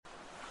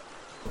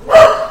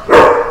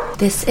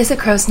This is a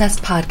Crow's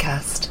Nest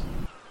podcast.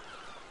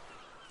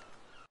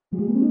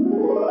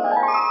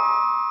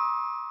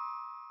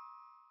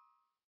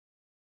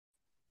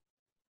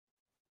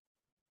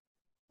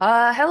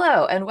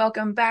 Hello, and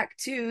welcome back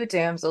to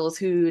Damsels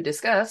Who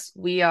Discuss.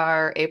 We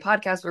are a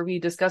podcast where we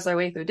discuss our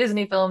way through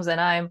Disney films,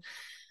 and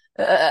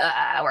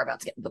we're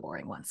about to get into the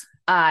boring ones.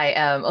 I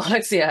am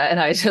Alexia, and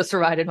I just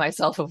reminded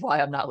myself of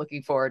why I'm not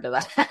looking forward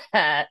to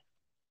that.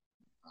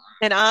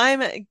 And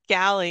I'm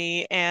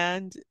Gally,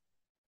 and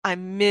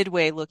I'm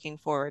midway looking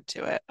forward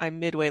to it.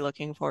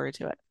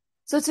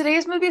 So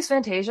today's movie is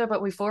Fantasia,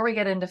 but before we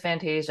get into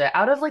Fantasia,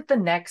 out of like the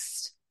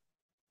next,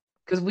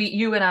 because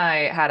you and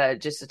I had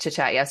just a chit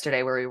chat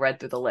yesterday where we read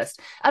through the list.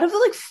 Out of the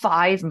like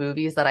 5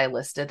 movies that I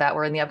listed that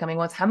were in the upcoming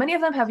ones, how many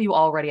of them have you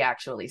already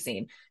actually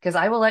seen? Because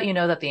I will let you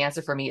know that the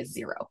answer for me is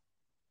 0.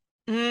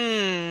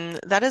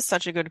 That is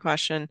such a good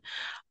question.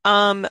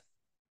 Um,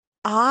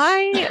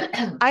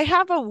 I I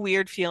have a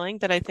weird feeling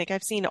that I think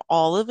I've seen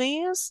all of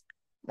these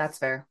That's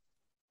fair.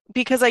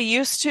 because I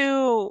used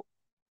to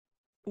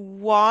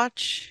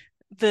watch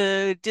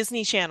the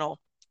Disney Channel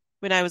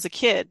when I was a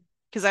kid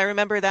because I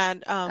remember that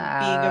being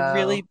a Oh.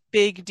 really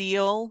big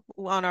deal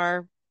on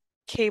our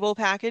cable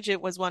package.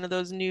 It was one of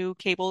those new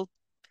cable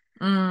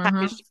Hmm.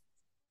 package.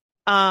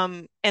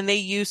 And they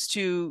used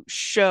to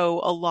show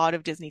a lot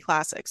of Disney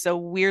classics. So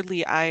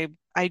weirdly, I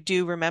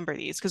do remember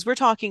these because we're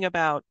talking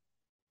about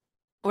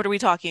what are we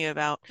talking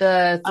about?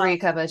 The Uh, Three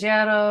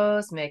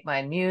Caballeros, Make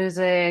Mine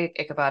Music,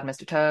 Ichabod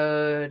Mr.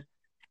 Toad,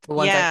 the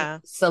ones I yeah,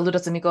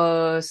 Saludos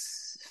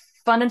Amigos,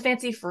 Fun and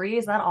Fancy Free.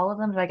 Is that all of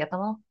them? Did I get them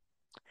all?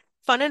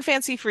 Fun and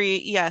Fancy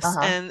Free, yes.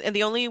 Uh-huh. And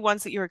the only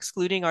ones that you're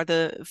excluding are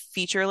the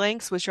feature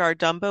lengths, which are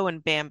Dumbo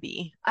and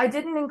Bambi. I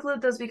didn't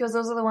include those because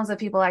those are the ones that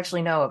people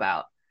actually know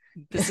about.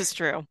 This is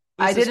true.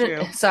 I This is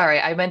didn't, true. sorry,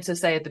 I meant to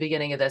say at the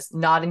beginning of this,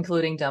 not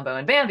including Dumbo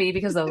and Bambi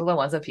because those are the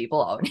ones that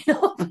people already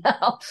know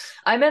about.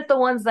 I meant the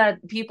ones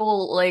that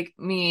people like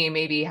me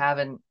maybe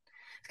haven't,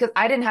 because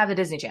I didn't have the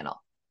Disney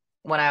Channel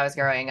when I was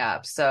growing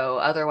up. So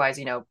otherwise,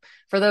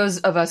 for those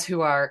of us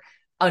who are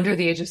under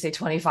the age of, say,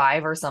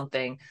 25 or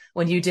something,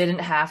 when you didn't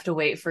have to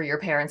wait for your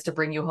parents to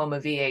bring you home a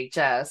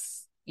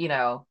VHS,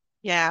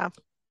 Yeah.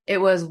 it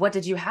was what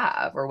did you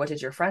have or what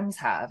did your friends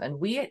have? And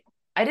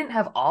I didn't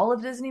have all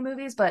of Disney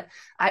movies, but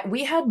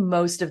we had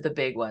most of the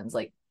big ones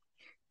like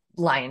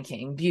Lion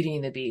King, Beauty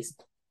and the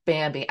Beast,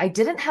 Bambi. I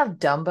didn't have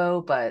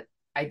Dumbo, but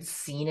I'd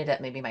seen it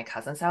at maybe my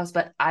cousin's house,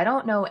 but I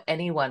don't know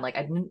anyone, like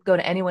I didn't go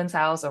to anyone's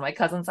house or my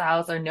cousin's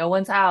house or no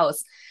one's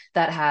house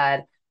that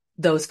had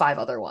those 5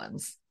 other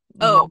ones.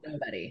 Oh,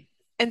 Nobody.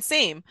 and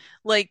same.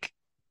 Like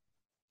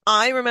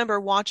I remember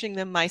watching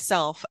them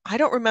myself. I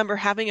don't remember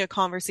having a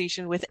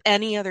conversation with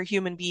any other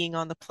human being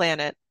on the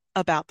planet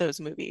about those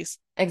movies,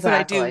 but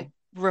I do Exactly.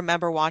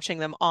 remember watching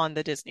them on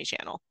the Disney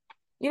Channel.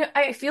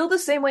 I feel the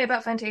same way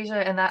about Fantasia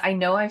and that I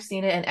know I've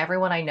seen it and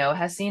everyone I know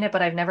has seen it,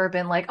 but I've never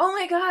been like, oh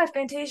my God,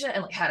 Fantasia,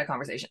 and like had a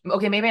conversation.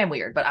 Okay, maybe I'm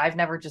weird, but I've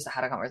never just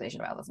had a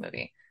conversation about this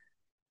movie.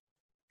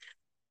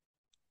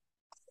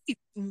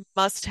 I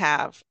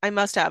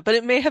must have, but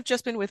it may have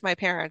just been with my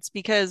parents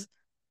because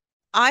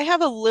I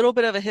have a little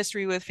bit of a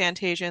history with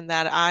Fantasia in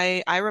that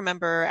I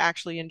remember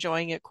actually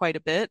enjoying it quite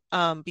a bit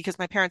because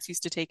my parents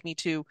used to take me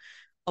to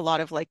a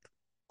lot of like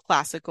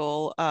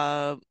classical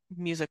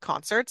music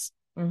concerts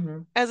Hmm.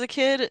 as a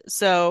kid.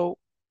 So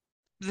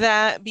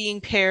that being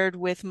paired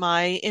with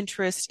my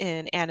interest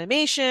in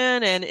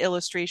animation and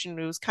illustration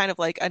was kind of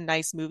like a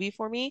nice movie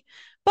for me.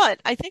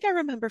 But I think I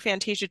remember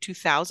Fantasia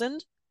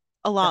 2000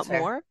 a That's lot fair.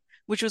 more,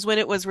 which was when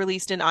it was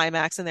released in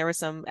IMAX and there were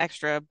some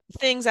extra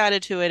things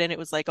added to it and it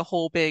was like a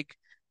whole big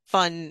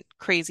fun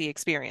crazy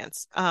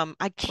experience.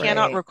 I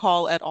cannot Right.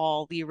 recall at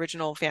all the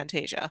original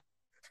Fantasia.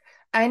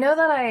 I know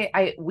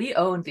that we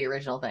owned the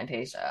original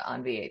Fantasia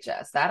on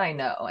VHS. That I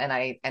know,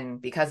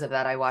 and because of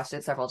that, I watched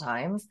it several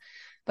times.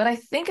 But I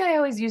think I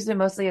always used it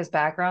mostly as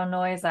background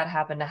noise that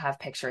happened to have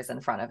pictures in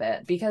front of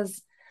it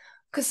because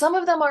some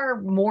of them are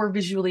more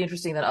visually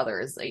interesting than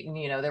others. Like,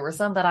 there were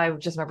some that I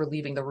just remember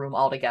leaving the room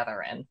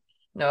altogether. And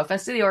no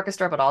offense to the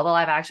orchestra, but all the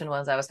live action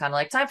ones, I was kind of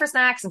like, time for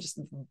snacks and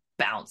just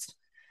bounced.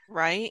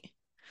 Right?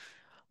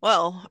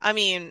 Well, I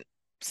mean,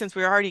 since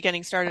we're already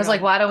getting I started was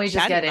like, why don't on we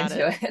just chatting get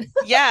about into it. it?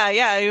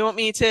 Yeah. You want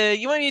me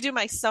to do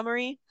my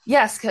summary?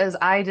 Yes, because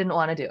I didn't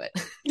want to do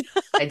it.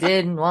 I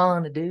didn't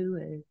want to do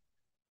it.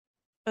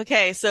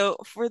 Okay, so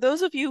for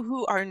those of you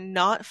who are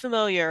not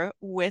familiar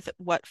with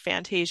what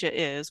Fantasia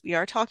is, we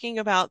are talking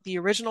about the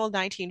original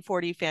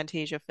 1940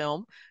 Fantasia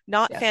film,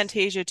 not Yes.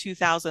 Fantasia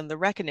 2000, The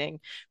Reckoning,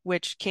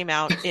 which came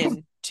out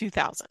in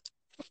 2000.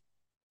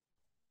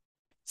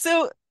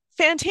 So,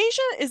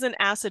 Fantasia is an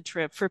acid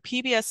trip for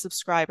PBS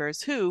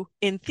subscribers who,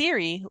 in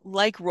theory,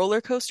 like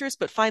roller coasters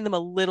but find them a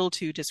little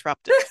too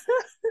disruptive.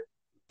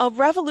 A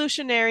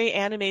revolutionary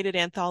animated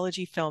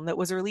anthology film that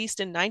was released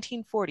in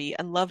 1940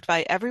 and loved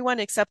by everyone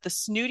except the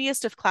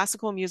snootiest of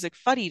classical music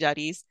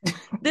fuddy-duddies,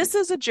 this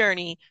is a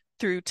journey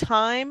through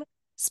time,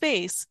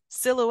 space,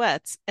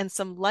 silhouettes, and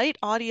some light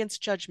audience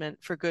judgment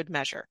for good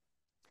measure.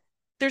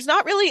 There's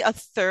not really a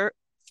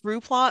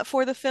through plot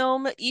for the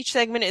film. Each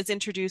segment is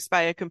introduced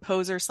by a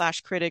composer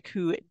slash critic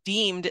who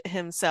deemed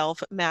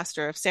himself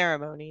master of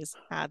ceremonies.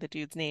 The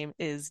dude's name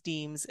is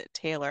Deems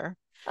Taylor.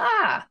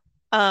 Ah,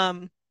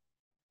 Um,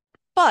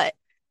 but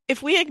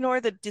if we ignore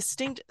the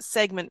distinct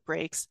segment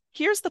breaks,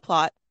 here's the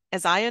plot,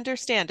 as I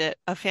understand it,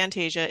 of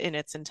Fantasia in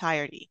its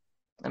entirety.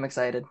 I'm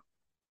excited.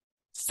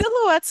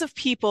 Silhouettes of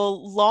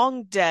people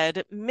long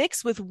dead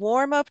mix with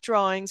warm-up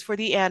drawings for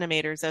the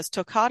animators as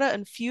toccata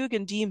and fugue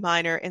in D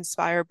minor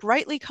inspire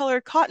brightly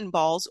colored cotton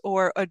balls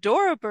or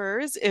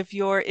adoraburs if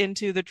you're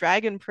into the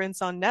Dragon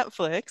Prince on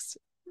Netflix.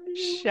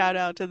 Shout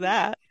out to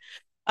that.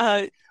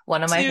 Uh,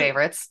 One of my to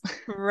favorites.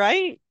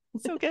 right,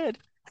 so good.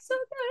 So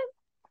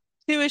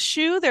To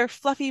eschew their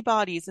fluffy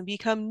bodies and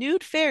become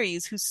nude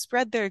fairies who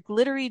spread their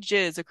glittery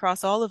jizz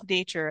across all of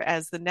nature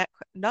as the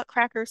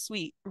Nutcracker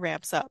Suite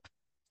ramps up.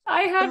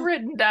 I had The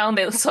written down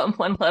that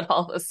someone let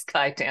all the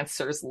sky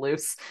dancers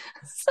loose.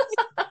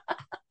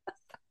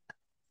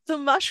 The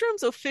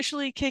mushrooms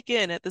officially kick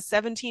in at the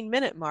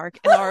 17-minute mark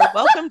and are a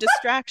welcome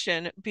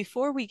distraction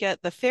before we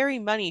get the fairy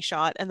money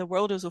shot and the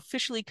world is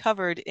officially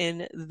covered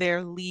in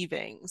their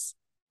leavings.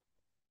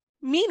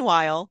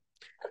 Meanwhile,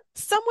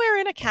 somewhere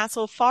in a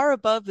castle far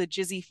above the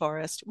Jizzy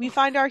Forest, we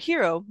find our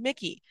hero,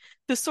 Mickey,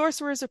 the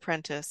sorcerer's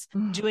apprentice,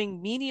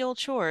 doing menial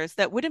chores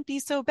that wouldn't be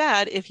so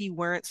bad if he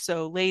weren't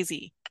so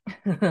lazy.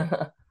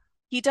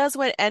 He does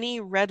what any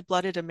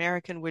red-blooded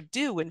American would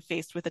do when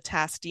faced with a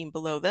task deemed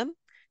below them.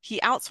 He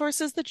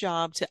outsources the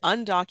job to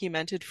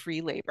undocumented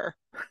free labor.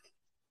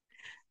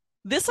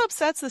 This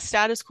upsets the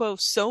status quo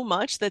so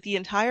much that the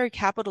entire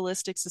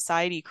capitalistic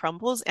society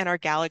crumbles and our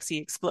galaxy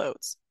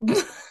explodes.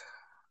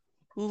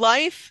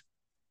 Life,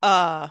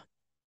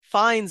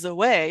 finds a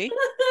way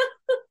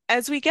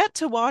as we get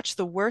to watch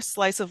the worst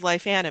slice of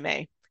life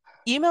anime.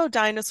 Emo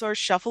dinosaurs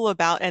shuffle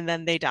about and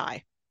then they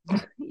die.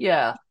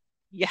 Yeah.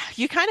 Yeah,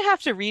 you kind of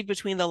have to read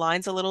between the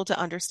lines a little to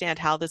understand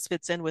how this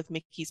fits in with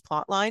Mickey's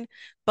plotline,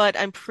 but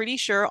I'm pretty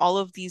sure all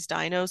of these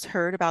dinos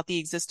heard about the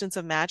existence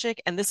of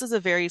magic, and this is a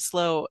very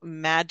slow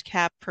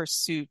madcap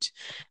pursuit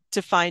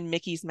to find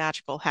Mickey's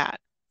magical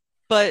hat.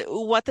 But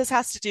what this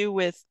has to do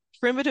with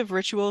primitive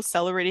rituals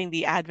celebrating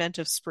the advent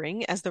of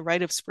spring as the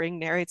rite of spring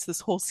narrates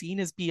this whole scene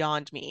is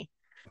beyond me.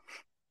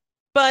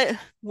 But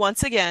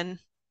once again,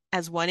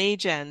 as one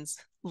age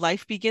ends,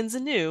 life begins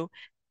anew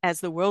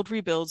as the world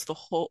rebuilds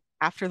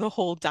after the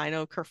whole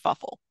dino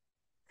kerfuffle.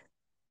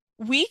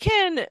 We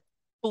can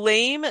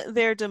blame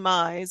their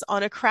demise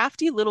on a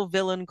crafty little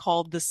villain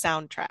called the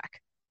soundtrack.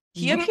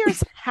 He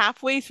appears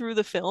halfway through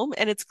the film,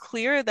 and it's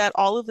clear that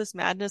all of this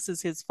madness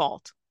is his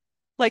fault.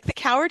 Like the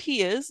coward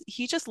he is,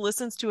 he just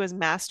listens to his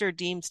master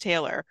Deems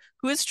Taylor,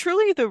 who is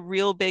truly the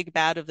real big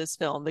bad of this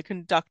film, the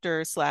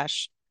conductor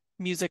slash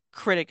music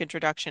critic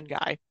introduction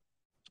guy.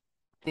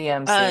 The Uh,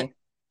 MC.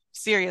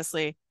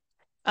 seriously.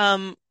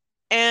 Um,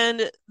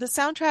 and the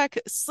soundtrack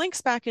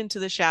slinks back into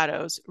the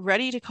shadows,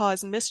 ready to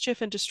cause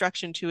mischief and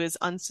destruction to his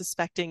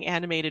unsuspecting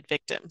animated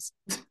victims.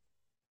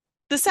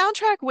 The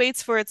soundtrack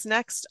waits for its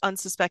next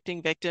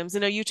unsuspecting victims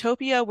in a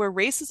utopia where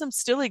racism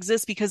still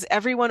exists because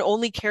everyone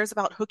only cares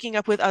about hooking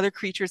up with other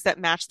creatures that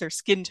match their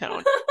skin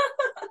tone.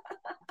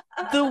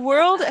 The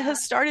world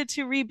has started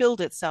to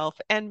rebuild itself,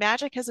 and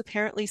magic has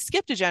apparently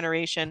skipped a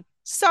generation.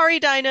 Sorry,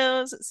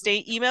 dinos,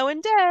 stay emo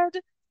and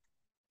dead.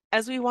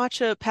 As we watch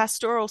a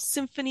pastoral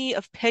symphony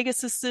of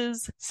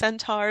Pegasuses,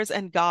 centaurs,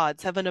 and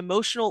gods have an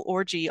emotional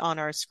orgy on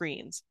our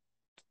screens.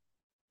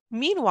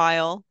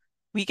 Meanwhile,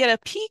 we get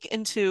a peek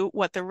into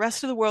what the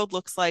rest of the world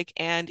looks like,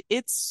 and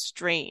it's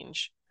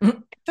strange.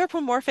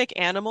 Anthropomorphic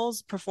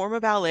animals perform a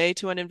ballet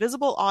to an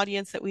invisible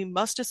audience that we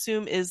must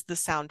assume is the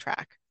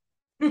soundtrack.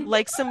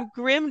 Like some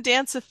grim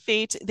dance of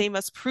fate, they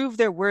must prove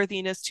their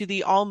worthiness to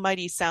the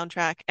almighty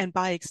soundtrack, and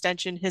by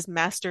extension, his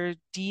master,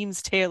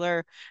 Deems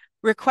Taylor,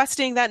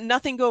 requesting that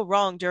nothing go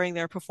wrong during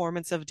their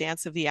performance of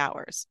Dance of the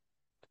Hours.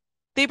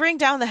 They bring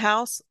down the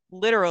house,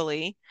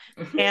 literally,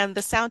 and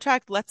the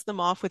soundtrack lets them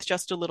off with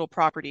just a little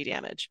property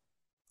damage.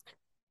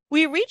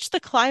 We reach the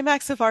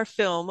climax of our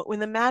film when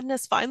the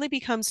madness finally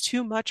becomes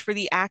too much for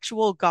the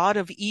actual god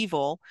of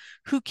evil,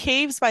 who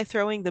caves by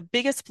throwing the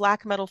biggest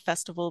black metal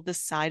festival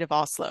this side of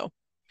Oslo.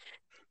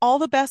 All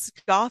the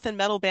best goth and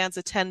metal bands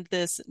attend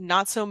this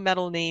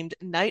not-so-metal named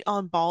Night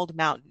on Bald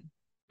Mountain.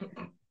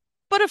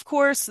 But of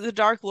course, the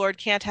Dark Lord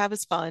can't have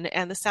his fun,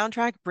 and the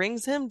soundtrack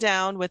brings him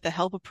down with the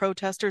help of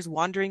protesters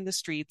wandering the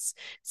streets,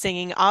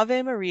 singing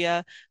Ave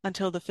Maria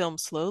until the film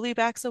slowly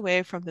backs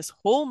away from this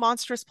whole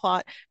monstrous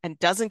plot and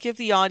doesn't give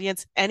the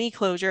audience any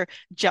closure,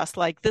 just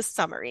like this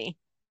summary.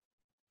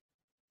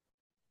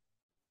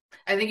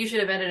 I think you should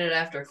have ended it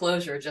after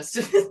closure, just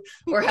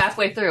we're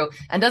halfway through,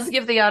 and doesn't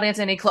give the audience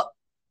any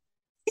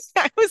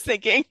I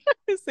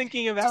was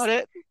thinking about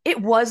it.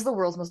 It was the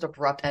world's most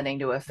abrupt ending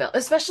to a film,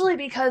 especially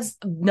because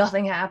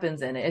nothing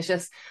happens in it. It's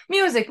just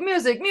music,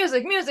 music,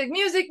 music, music,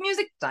 music,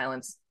 music,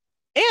 silence.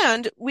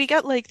 And we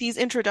get like these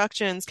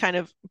introductions kind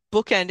of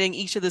bookending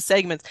each of the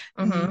segments,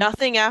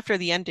 nothing after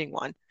the ending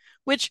one,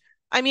 which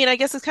I mean, I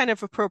guess it's kind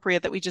of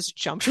appropriate that we just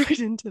jumped right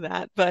into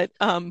that. But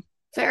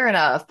Fair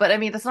enough. But I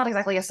mean, that's not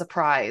exactly a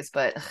surprise,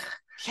 but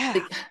Yeah.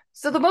 like,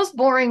 so the most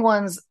boring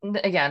ones,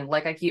 again,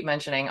 like I keep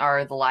mentioning,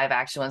 are the live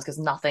action ones because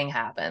nothing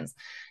happens.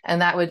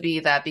 And that would be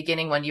that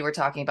beginning when you were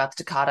talking about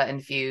the toccata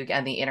and fugue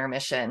and the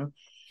intermission,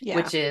 Yeah.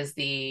 which is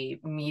the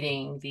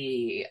meeting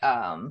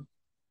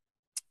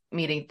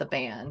the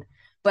band.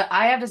 But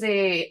I have to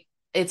say,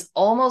 it's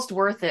almost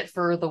worth it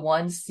for the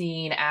one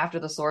scene after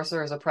the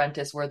Sorcerer's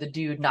Apprentice where the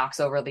dude knocks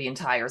over the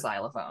entire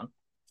xylophone.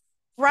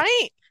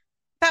 Right.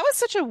 That was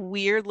such a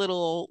weird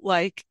little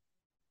like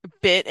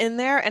bit in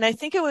there. And I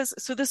think it was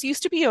so this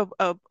used to be a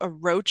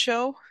road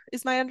show,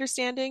 is my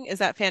understanding, is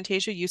that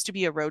Fantasia used to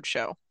be a road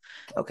show.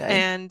 Okay.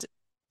 And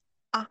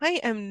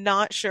I am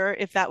not sure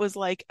if that was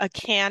like a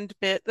canned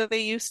bit that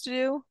they used to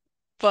do,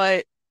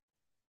 but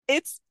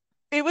it's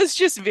it was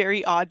just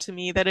very odd to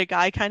me that a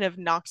guy kind of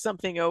knocked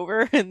something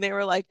over and they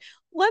were like,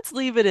 let's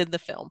leave it in the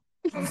film.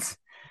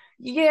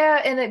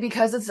 Yeah, and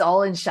because it's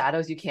all in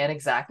shadows, you can't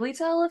exactly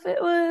tell if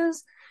it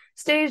was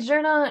staged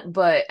or not.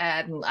 But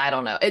I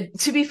don't know.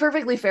 To be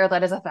perfectly fair,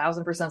 that is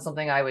 1,000%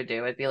 something I would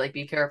do. It'd be like,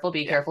 be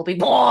Yeah. careful, be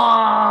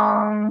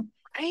bong.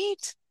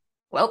 Right?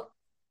 Well,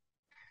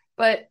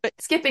 but But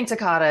skipping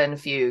toccata and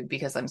fugue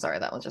because I'm sorry,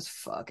 that was just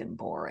fucking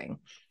boring.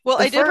 well,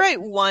 The I did first,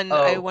 write one,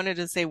 I oh, wanted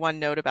to say one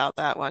note about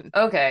that one.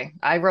 okay,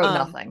 I wrote Um,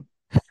 nothing.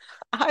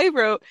 I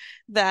wrote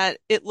that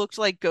it looked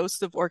like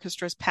ghosts of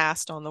orchestras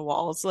passed on the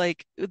walls.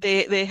 Like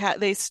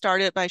they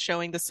started by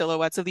showing the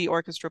silhouettes of the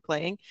orchestra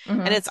playing,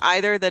 and Hmm. it's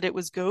either that it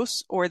was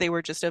ghosts or they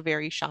were just a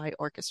very shy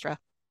orchestra.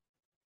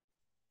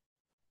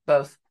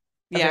 Both.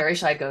 A Yeah. very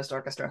shy ghost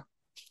orchestra.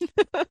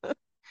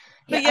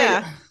 But Yeah,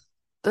 yeah,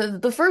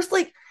 the first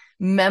like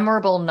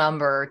memorable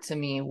number to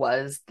me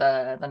was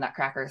the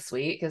Nutcracker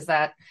Suite because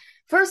that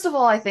first of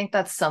all I think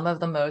that's some of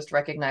the most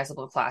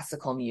recognizable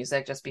classical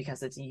music just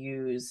because it's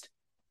used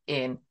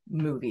in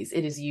movies,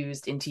 it is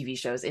used in TV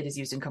shows, it is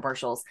used in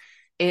commercials.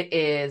 It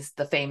is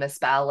the famous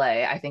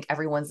ballet. I think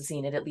everyone's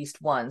seen it at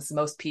least once.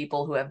 Most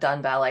people who have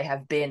done ballet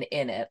have been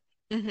in it.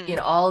 hmm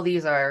All of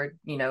these are,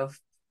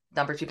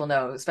 numbers people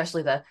know,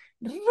 especially the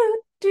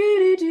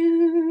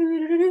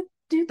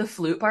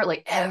flute part.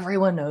 Like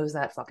everyone knows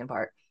that fucking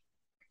part.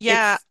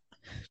 Yeah,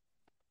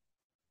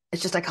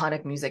 It's just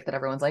iconic music that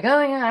everyone's like,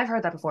 oh yeah, I've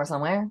heard that before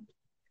somewhere.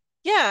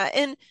 yeah.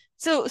 And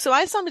so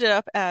I summed it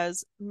up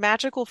as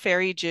magical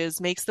fairy jizz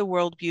makes the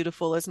world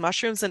beautiful as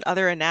mushrooms and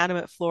other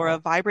inanimate flora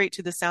vibrate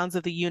to the sounds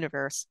of the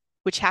universe,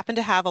 which happen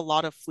to have a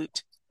lot of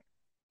flute.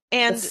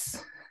 And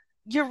This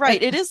you're and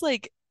right, it is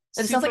like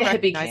it sounds like super a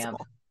hippie camp.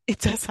 recognizable. It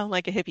does sound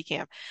like a hippie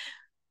camp.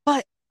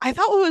 But I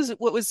thought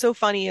what was so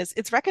funny is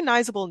it's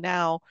recognizable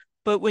now,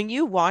 but when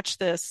you watch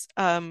this,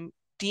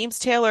 Deems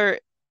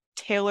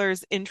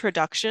Taylor's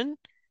introduction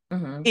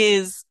Hmm.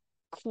 is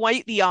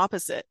quite the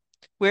opposite,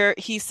 where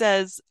he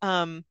says,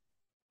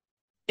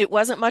 it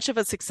wasn't much of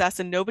a success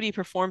and nobody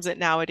performs it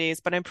nowadays,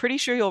 but I'm pretty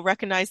sure you'll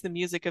recognize the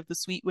music of the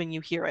suite when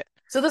you hear it.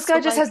 So this So guy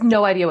just like, has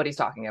no idea what he's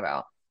talking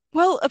about.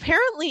 well,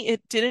 apparently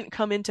it didn't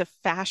come into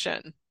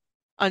fashion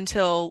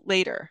until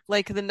later.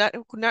 Like the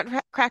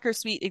Nutcracker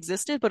Suite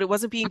existed, but it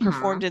wasn't being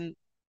performed Hmm. in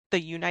the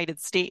United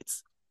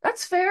States.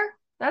 That's fair.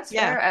 That's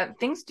Yeah. fair.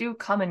 Things do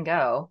come and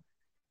go.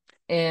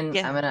 In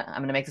Yeah. I'm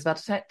gonna make this about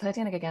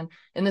Titanic again.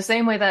 In the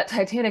same way that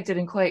Titanic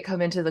didn't quite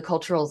come into the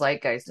cultural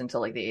zeitgeist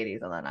until like the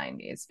 80s and the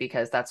 90s,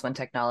 because that's when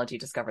technology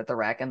discovered the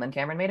wreck, and then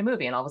Cameron made a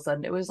movie, and all of a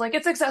sudden it was like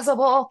it's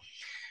accessible.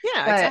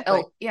 Yeah, But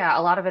exactly. yeah,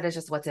 a lot of it is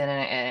just what's in it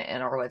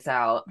and or what's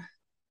out.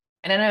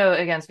 And I know,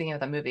 again, speaking of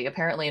the movie,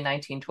 apparently in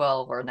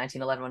 1912 or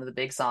 1911, one of the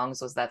big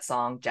songs was that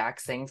song Jack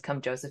sings,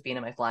 "Come Josephine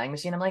in My Flying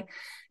Machine." I'm like,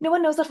 no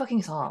one knows that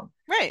fucking song.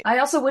 Right. I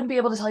also wouldn't be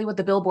able to tell you what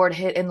the Billboard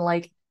hit in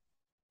like,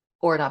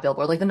 or not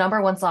Billboard, like the number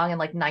one song in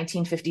like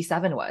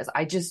 1957 was.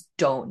 I just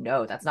don't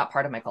know. That's not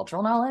part of my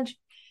cultural knowledge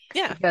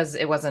Yeah. because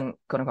it wasn't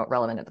quote unquote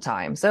relevant at the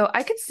time. So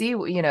I could see,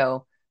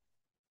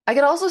 I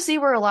could also see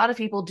where a lot of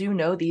people do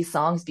know these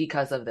songs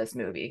because of this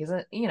movie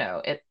because,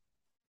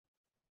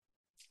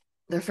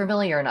 they're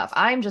familiar enough.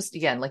 I'm just,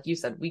 again, like you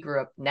said, we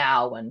grew up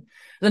now when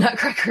the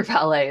Nutcracker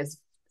Ballet is It's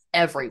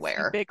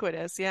everywhere.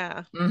 ubiquitous.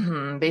 Yeah.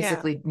 Yeah.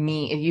 Basically,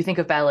 if you think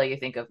of ballet, you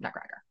think of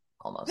Nutcracker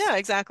Yeah, almost.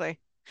 exactly.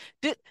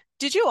 Did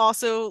did you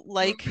also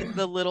like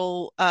the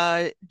little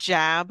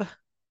jab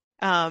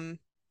um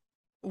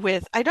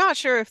with I'm not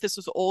sure if this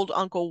was old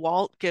Uncle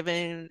Walt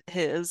giving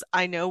his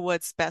I know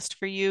what's best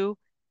for you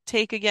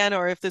take again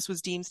or if this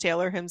was Deems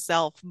Taylor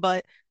himself,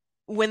 but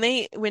when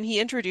he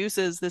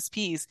introduces this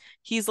piece,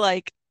 he's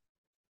like,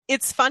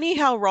 it's funny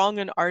how wrong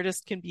an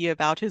artist can be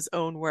about his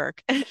own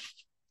work.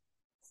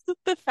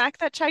 The fact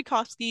that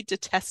Tchaikovsky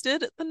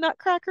detested the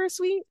Nutcracker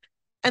Suite,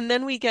 and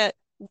then we get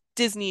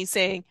Disney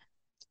saying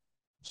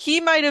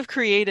he might have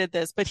created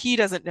this, but he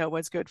doesn't know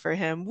what's good for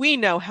him. We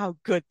know how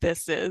good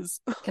this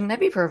is. Can I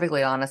be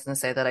perfectly honest and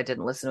say that I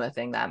didn't listen to a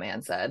thing that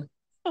man said?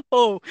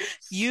 Oh,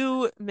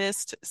 you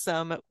missed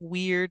some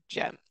weird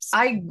gems.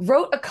 I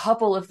wrote a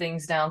couple of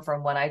things down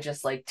from when I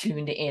just like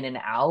tuned in and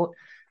out,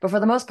 but for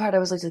the most part, I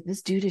was like,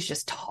 this dude is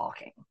just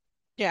talking.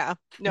 Yeah,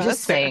 He's no, just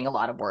that's fair. saying a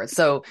lot of words.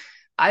 So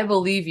I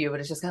believe you, but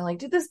it's just kind of like,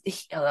 dude,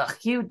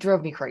 he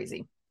drove me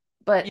crazy.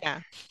 But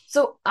Yeah.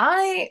 so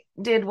I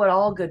did what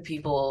all good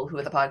people who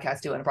at the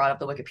podcast do and brought up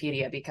the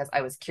Wikipedia because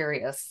I was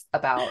curious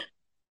about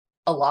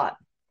a lot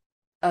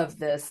of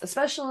this,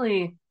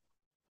 especially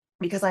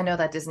because I know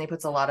that Disney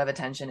puts a lot of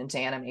attention into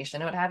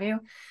animation and what have you.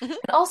 Hmm.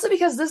 And also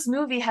because this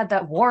movie had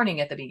that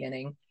warning at the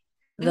beginning.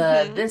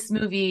 Hmm. This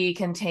movie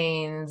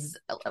contains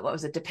what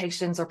was it,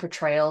 depictions or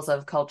portrayals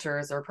of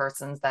cultures or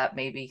persons that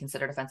may be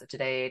considered offensive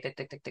today. Tick,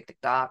 tick, tick, tick, tick,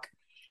 doc.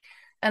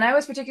 And I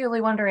was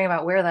particularly wondering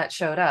about where that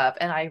showed up.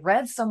 And I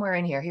read somewhere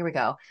in here, here we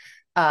go,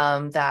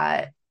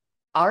 that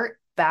Art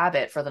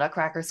Babbitt for the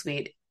Nutcracker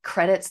Suite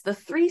credits the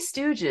Three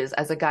Stooges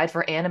as a guide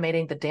for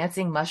animating the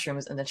dancing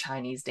mushrooms in the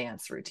Chinese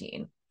dance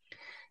routine.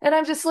 And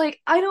I'm just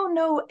like, I don't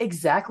know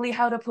exactly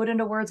how to put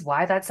into words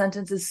why that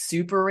sentence is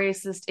super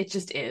racist. It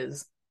just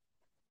is.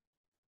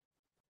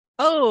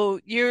 Oh,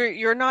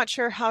 you're not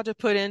sure how to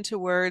put into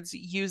words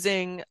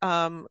using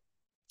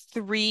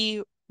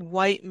three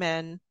white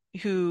men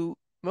who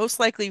most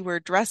likely were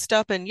dressed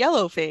up in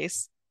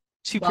yellowface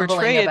to Bumbling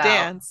portray a about.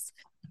 dance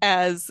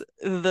as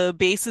the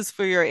basis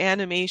for your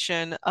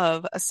animation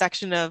of a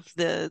section of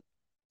the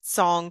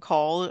song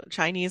called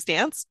Chinese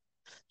dance.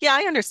 Yeah,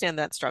 I understand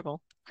that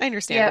struggle. I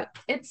understand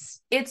Yeah, it.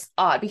 it's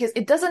odd because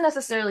it doesn't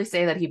necessarily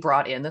say that he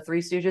brought in the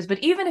Three Stooges, but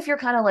even if you're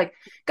kind of like,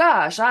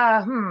 gosh,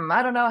 I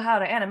don't know how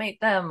to animate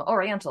them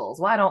Orientals.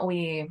 Why don't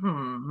we,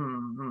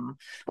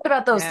 What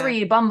about those Yeah.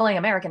 three bumbling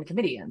American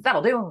comedians?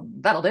 That'll do.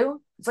 That'll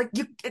do. It's like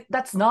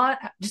that's not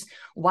just.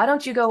 Why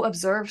don't you go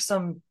observe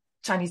some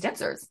Chinese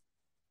dancers?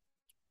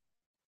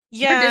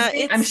 You're Yeah,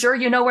 Disney. I'm it's sure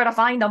you know where to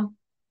find them.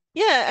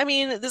 yeah, I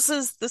mean, this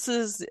is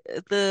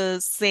the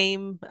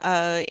same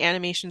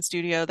animation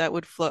studio that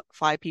would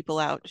fly people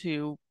out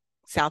to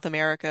South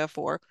America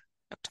for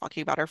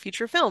talking about our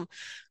feature film.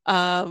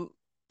 Um,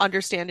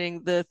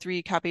 Understanding the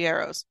three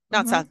caballeros,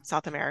 not Hmm.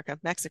 South America,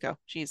 Mexico.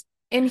 Jeez.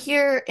 In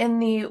here in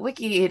the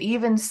wiki, it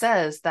even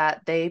says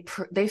that they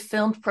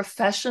filmed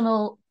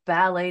professional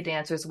ballet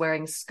dancers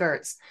wearing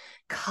skirts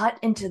cut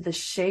into the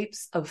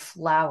shapes of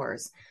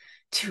flowers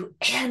to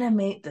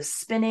animate the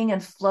spinning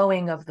and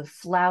flowing of the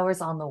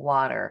flowers on the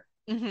water.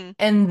 Hmm.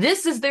 And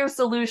this is their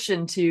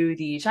solution to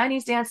the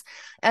Chinese dance.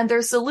 And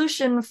their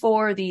solution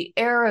for the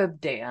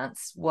Arab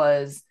dance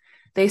was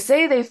they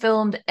say they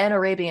filmed an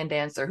Arabian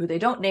dancer who they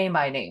don't name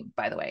by name,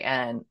 by the way,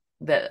 and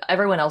that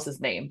everyone else is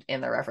named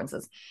in their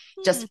references,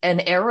 Hmm. just an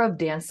Arab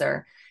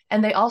dancer.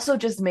 And they also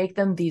just make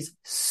them these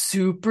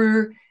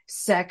super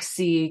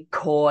sexy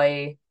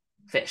koi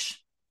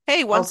fish.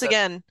 Hey, once Also,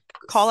 again,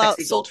 call out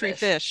sexy sultry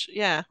goldfish. fish.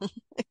 Yeah.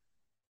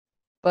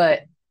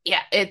 But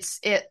yeah,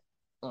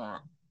 uh,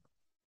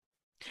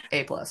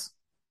 A plus.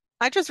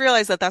 I just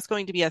realized that that's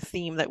going to be a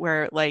theme that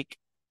we're like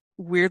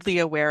weirdly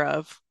aware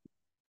of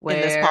in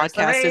this Where's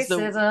the podcast is the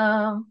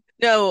racism?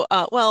 no,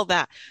 well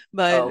that,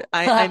 but Oh,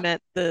 I I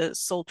meant the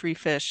sultry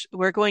fish.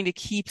 We're going to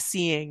keep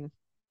seeing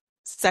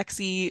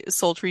sexy,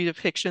 sultry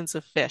depictions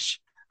of fish.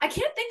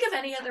 can't think of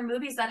any other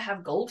movies that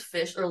have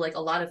goldfish or like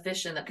a lot of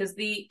fish in them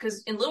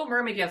because in Little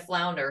Mermaid you have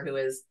Flounder who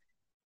is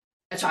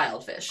a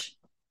child fish.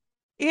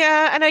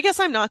 Yeah, and I guess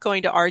I'm not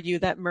going to argue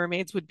that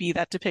mermaids would be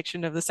that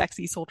depiction of the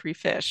sexy, sultry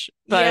fish,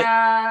 but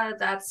Yeah,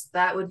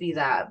 that would be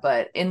that.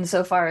 But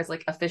insofar as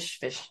like a fish,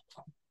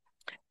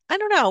 I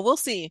don't know. We'll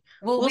see.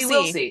 well, We'll we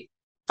will see. see.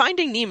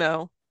 Finding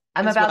Nemo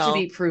I'm as about to well.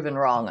 be proven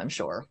wrong, I'm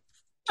sure.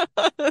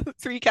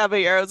 Three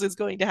Caballeros is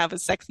going to have a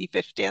sexy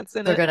fish dance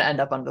in They're it. gonna end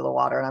up under the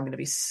water, and I'm gonna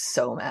be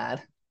so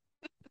mad.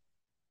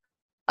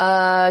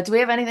 Do we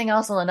have anything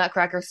else on the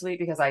Nutcracker Suite?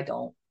 Because I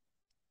don't.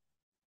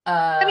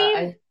 I mean,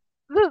 I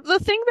the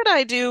thing that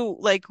I do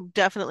like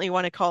definitely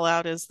want to call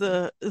out is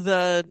the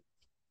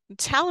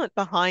talent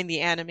behind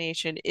the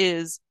animation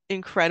is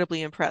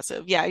incredibly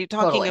impressive. Yeah, you're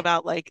talking totally.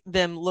 about like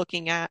them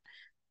looking at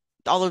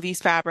all of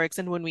these fabrics,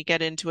 and when we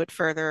get into it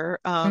further,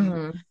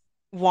 Hmm.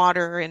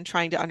 water and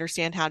trying to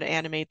understand how to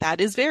animate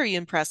that is very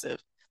impressive.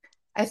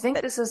 I think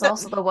That, this is that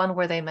also the one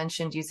where they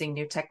mentioned using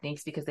new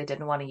techniques because they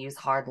didn't want to use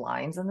hard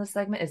lines in this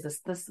segment.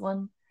 Is this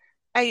one?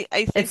 I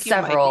It's think you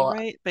might be several.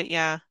 right, but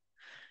yeah,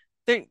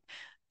 there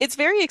it's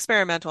very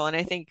experimental, and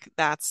I think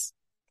that's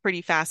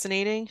pretty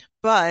fascinating.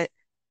 But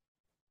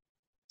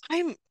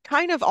I'm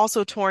kind of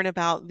also torn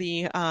about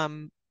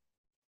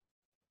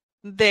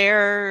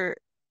their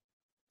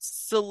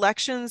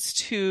selections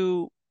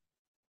to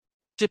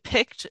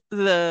depict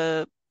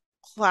the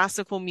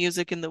classical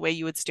music in the way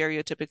you would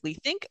stereotypically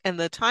think, and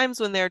the times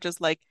when they're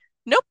just like,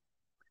 nope,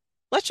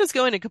 let's just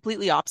go in a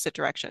completely opposite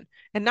direction.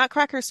 And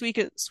Nutcracker Suite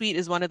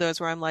is one of those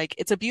where I'm like,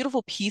 it's a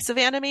beautiful piece of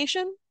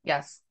animation,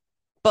 Yes.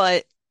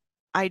 but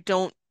I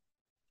don't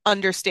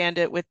understand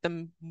it with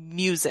the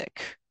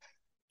music.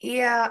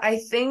 Yeah, I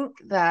think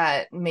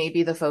that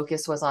maybe the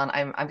focus was on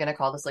I'm gonna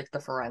call this like the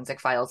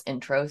forensic files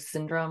intro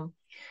syndrome,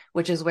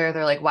 which is where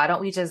they're like, why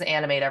don't we just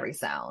animate every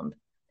sound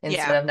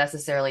instead Yeah. of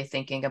necessarily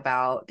thinking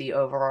about the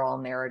overall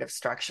narrative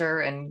structure?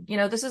 And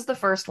this is the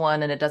first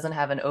one and it doesn't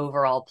have an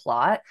overall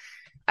plot.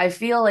 I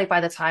feel like by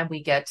the time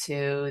we get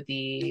to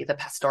the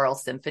pastoral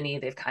symphony,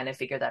 they've kind of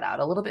figured that out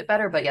a little bit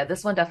better. But yeah,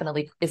 this one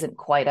definitely isn't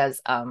quite as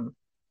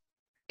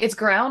It's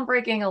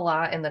groundbreaking a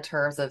lot in the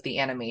terms of the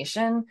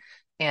animation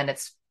and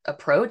its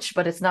approach,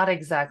 but it's not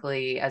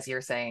exactly, as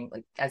you're saying,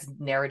 like as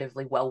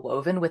narratively well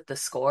woven with the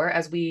score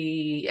as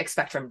we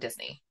expect from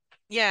Disney.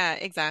 Yeah,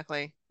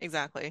 exactly.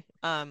 Exactly.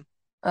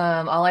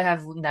 All I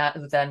have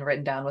then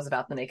written down was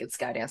about the naked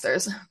sky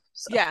dancers.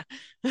 So Yeah.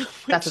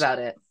 that's Which about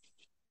it.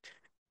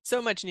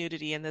 so much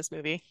nudity in this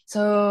movie,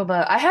 So,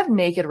 but I have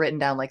naked written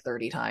down like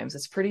 30 times.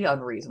 It's pretty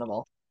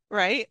unreasonable.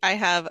 right? I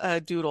have a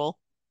doodle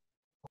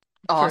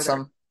further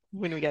Awesome.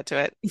 when we get to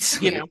it,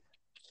 you know. Sweet.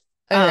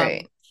 All Um,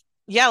 right.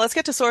 yeah, let's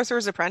get to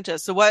Sorcerer's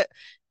Apprentice. So what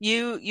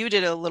you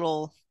did a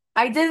little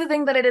I did the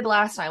thing that I did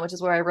last time, which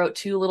is where I wrote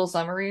two little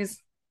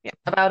summaries yeah.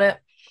 about it.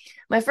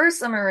 My first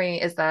summary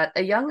is that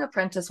a young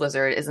apprentice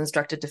wizard is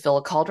instructed to fill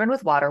a cauldron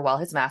with water while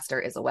his master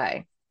is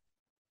away.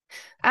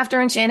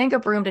 After enchanting a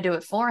broom to do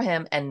it for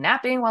him and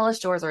napping while his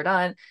chores are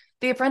done,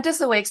 the apprentice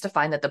awakes to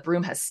find that the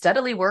broom has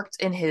steadily worked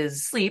in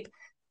his sleep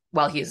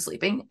while he is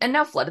sleeping and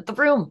now flooded the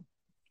room.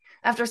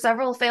 After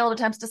several failed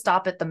attempts to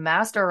stop it, the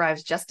master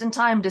arrives just in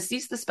time to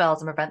cease the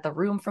spells and prevent the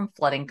room from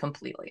flooding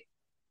completely.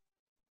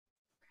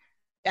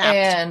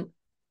 Apt. And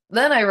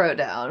then I wrote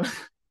down,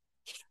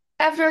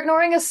 after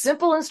ignoring a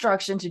simple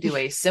instruction to do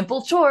a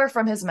simple chore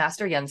from his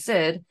master Yen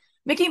Sid,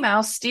 Mickey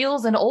Mouse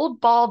steals an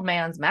old bald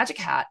man's magic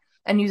hat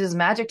and uses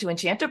magic to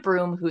enchant a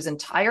broom whose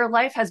entire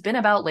life has been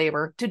about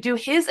labor to do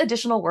his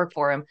additional work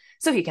for him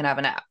so he can have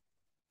a nap.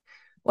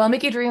 While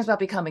Mickey dreams about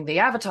becoming the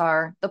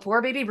Avatar, the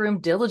poor baby broom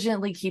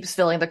diligently keeps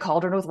filling the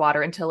cauldron with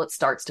water until it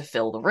starts to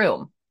fill the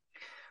room.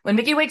 When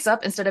Mickey wakes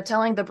up, instead of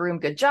telling the broom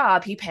good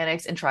job, he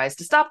panics and tries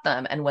to stop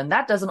them. And when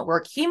that doesn't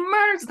work, he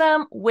murders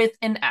them with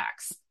an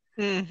axe.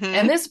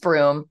 And Hmm. this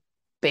broom,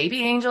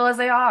 baby angel as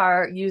they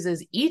are,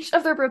 uses each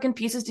of their broken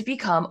pieces to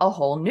become a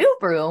whole new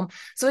broom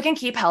so it can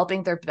keep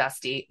helping their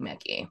bestie,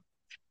 Mickey.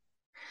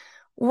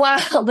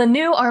 While the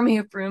new army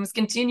of brooms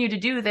continue to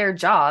do their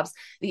jobs,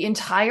 the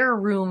entire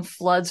room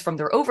floods from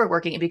their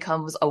overworking and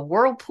becomes a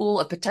whirlpool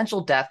of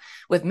potential death,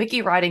 with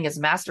Mickey riding his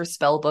master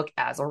spellbook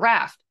as a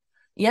raft.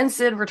 Yen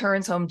Sid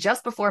returns home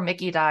just before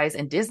Mickey dies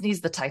in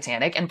Disney's The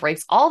Titanic and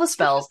breaks all the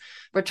spells,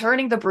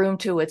 returning the broom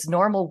to its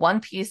normal one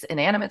piece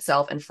inanimate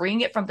self and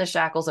freeing it from the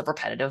shackles of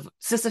repetitive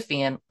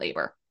Sisyphean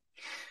labor.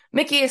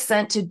 Mickey is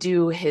sent to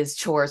do his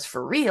chores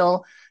for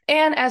real,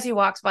 and as he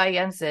walks by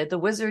Yen Sid, the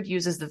wizard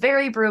uses the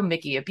very broom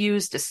Mickey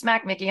abused to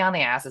smack Mickey on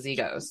the ass as he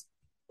goes.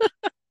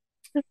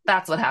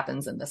 That's what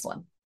happens in this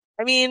one.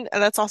 I mean,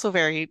 that's also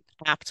very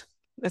apt.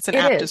 It's an It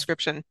apt is.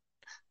 description.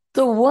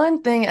 The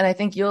one thing, and I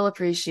think you'll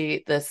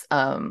appreciate this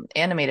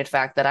animated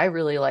fact that I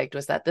really liked,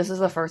 was that this is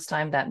the first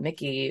time that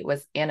Mickey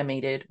was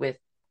animated with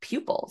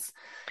pupils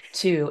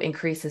to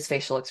increase his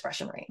facial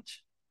expression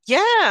range.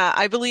 Yeah,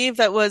 I believe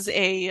that was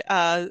a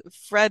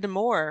Fred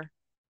Moore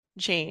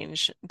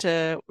change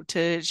to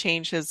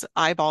change his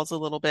eyeballs a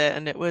little bit,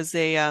 and it was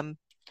a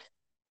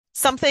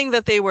something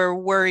that they were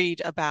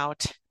worried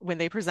about when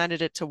they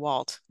presented it to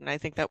Walt, and I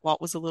think that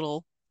Walt was a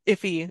little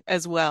iffy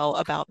as well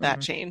about that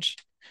Mm-hmm. change.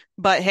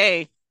 But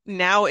hey,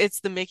 now it's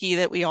the Mickey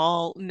that we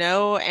all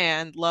know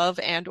and love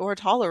and or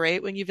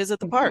tolerate when you visit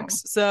the Mm-hmm.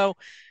 parks. So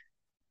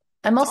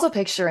I'm it's all also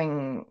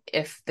picturing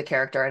if the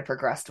character had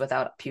progressed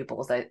without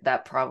pupils,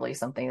 that probably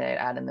something they'd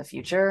add in the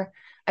future.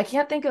 I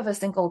can't think of a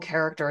single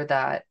character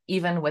that,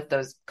 even with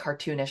those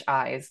cartoonish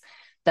eyes,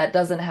 that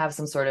doesn't have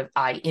some sort of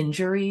eye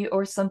injury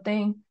or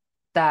something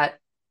that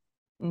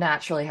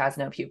naturally has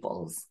no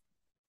pupils.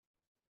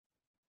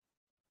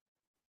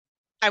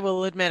 I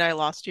will admit I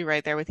lost you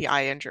right there with the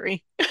eye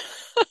injury.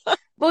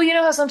 Well, you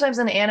know how sometimes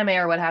in anime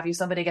or what have you,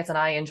 somebody gets an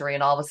eye injury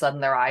and all of a sudden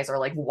their eyes are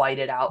like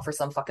whited out for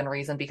some fucking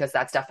reason because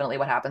that's definitely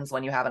what happens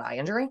when you have an eye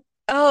injury.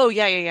 Oh,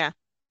 yeah, yeah, yeah.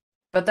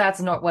 But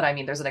that's not what I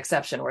mean. There's an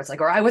exception where it's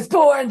like, or I was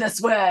born this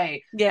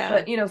way. Yeah.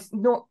 But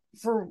no,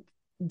 for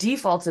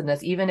defaults in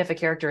this, even if a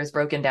character is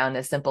broken down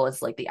as simple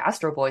as like the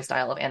Astro Boy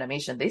style of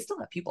animation, they still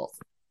have pupils.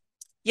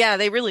 Yeah,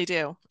 they really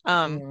do.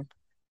 Mm,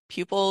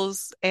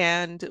 Pupils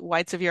and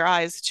whites of your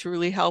eyes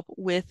truly help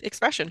with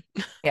expression.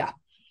 yeah.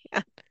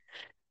 Yeah.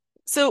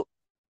 So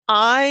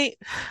I,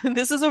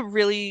 this is a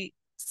really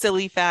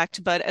silly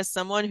fact, but as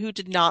someone who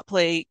did not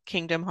play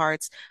Kingdom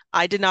Hearts,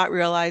 I did not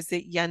realize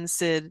that Yen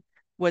Sid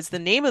was the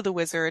name of the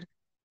wizard,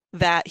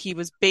 that he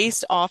was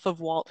based off of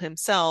Walt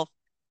himself,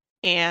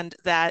 and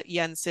that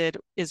Yen Sid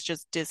is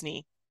just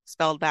Disney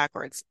spelled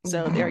backwards.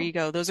 So there you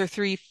go. Those are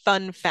three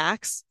fun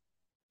facts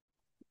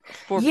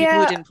for people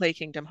who Yeah, didn't play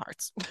Kingdom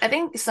Hearts. I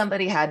think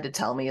somebody had to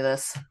tell me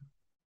this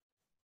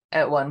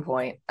at one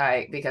point.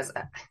 Because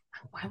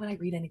why would I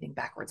read anything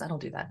backwards? I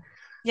don't do that.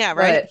 Yeah,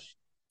 right? But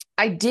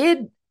I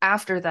did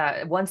after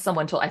that. Once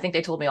someone told, I think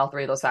they told me all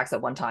three of those facts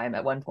at one time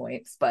at one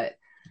point. But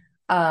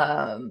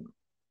um,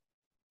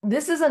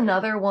 this is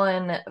another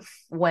one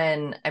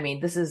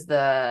this is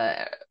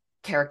the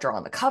character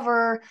on the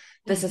cover.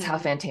 This is how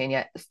Hmm.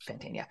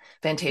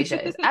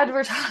 Fantasia is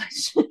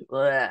advertised.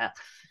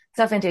 It's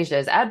how Fantasia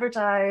is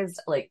advertised.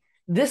 Like,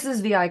 this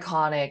is the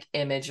iconic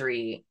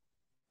imagery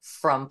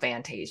from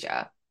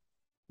Fantasia.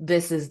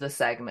 this is the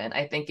segment.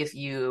 I think if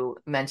you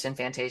mention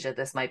Fantasia,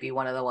 this might be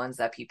one of the ones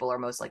that people are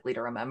most likely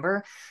to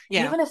remember,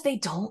 Yeah. even if they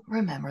don't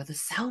remember the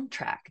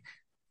soundtrack.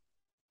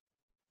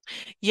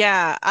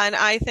 Yeah, and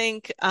I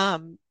think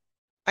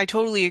I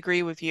totally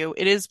agree with you.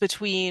 It is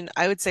between,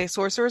 I would say,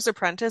 Sorcerer's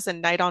Apprentice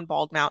and Night on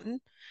Bald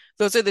Mountain.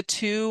 Those are the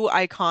two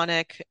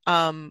iconic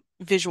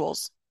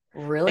visuals.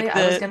 Really? Like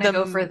I was the going to the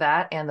go for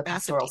that and the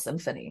massive Pastoral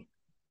Symphony.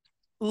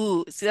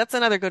 Ooh, see, that's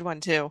another good one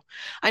too.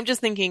 I'm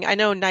just thinking, I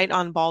know Night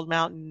on Bald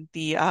Mountain,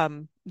 the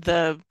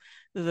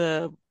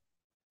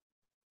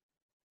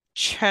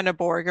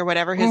Chernobog or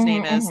whatever his Hmm,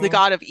 name is, the hmm.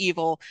 god of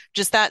evil,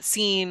 just that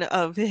scene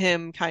of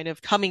him kind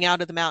of coming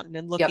out of the mountain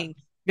and Yep. looking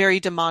very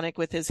demonic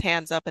with his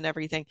hands up and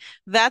everything.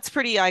 That's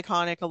pretty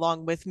iconic,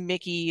 along with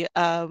Mickey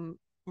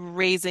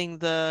raising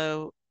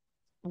the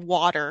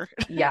water.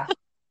 Yeah.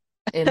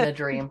 In the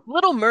dream.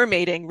 Little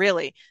Mermaiding,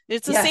 really.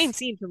 It's the same Yes.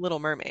 scene for Little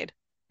Mermaid.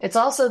 It's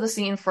also the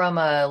scene from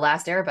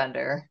Last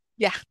Airbender.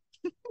 Yeah.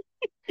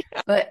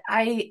 But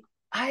I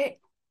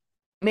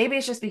maybe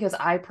it's just because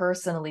I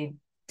personally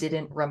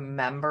didn't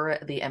remember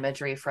the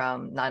imagery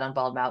from Night on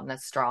Bald Mountain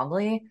as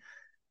strongly.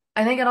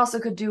 I think it also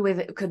could do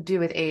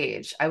with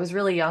age. I was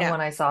really young Yeah.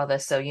 when I saw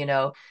this,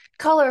 so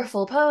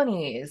colorful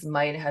ponies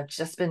might have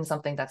just been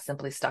something that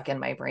simply stuck in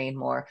my brain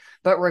more.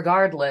 But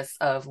regardless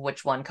of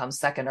which one comes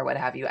second or what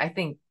have you, I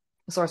think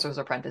Sorcerer's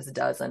Apprentice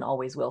does and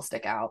always will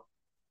stick out.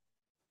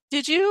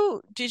 Did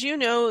you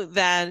know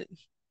that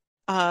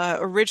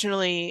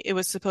originally it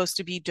was supposed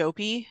to be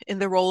Dopey in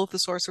the role of the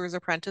Sorcerer's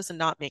Apprentice and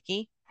not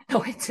Mickey?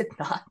 No, I did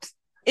not.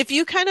 If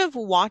you kind of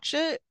watch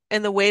it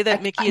and the way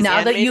that Mickey is Now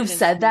that animated you've in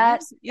said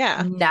that, sleeves,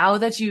 yeah,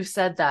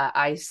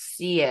 I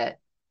see it.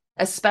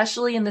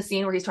 Especially in the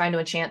scene where he's trying to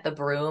enchant the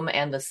broom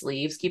and the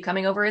sleeves keep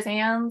coming over his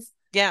hands.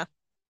 yeah,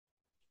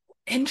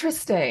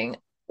 Interesting.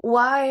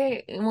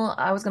 Why? Well,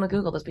 I was going to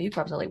Google this, but you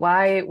probably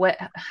why? What?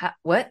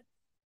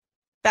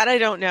 that I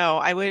don't know.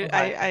 I would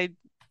Okay.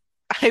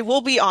 I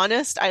will be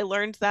honest, I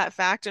learned that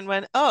fact and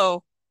went,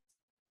 "Oh,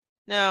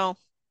 no.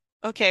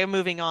 Okay,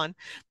 moving on."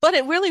 But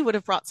it really would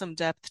have brought some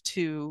depth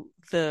to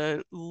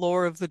the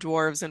lore of the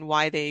dwarves and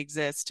why they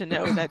exist to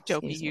know that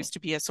Dopey Excuse me. used to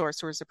be a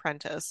sorcerer's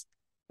apprentice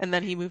and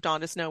then he moved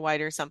on to Snow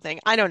White or something.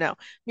 I don't know.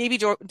 Maybe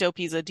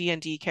Dopey's a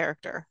D&D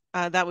character.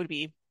 That would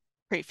be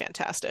pretty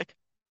fantastic,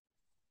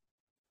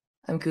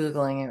 I'm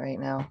Googling it right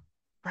now.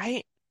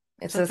 right?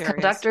 It I'm says curious.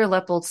 conductor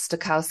Leopold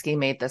Stokowski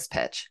made this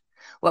pitch.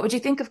 What would you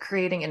think of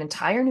creating an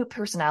entire new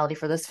personality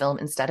for this film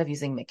instead of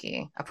using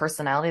Mickey? A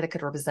personality that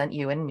could represent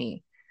you and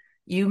me.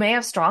 You may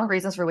have strong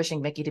reasons for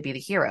wishing Mickey to be the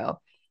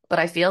hero, but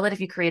I feel that if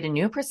you create a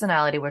new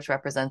personality which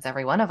represents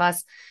every one of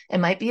us, it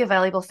might be a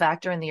valuable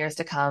factor in the years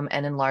to come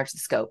and enlarge the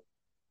scope.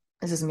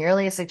 This is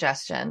merely a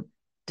suggestion.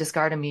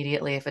 Discard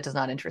immediately if it does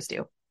not interest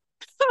you.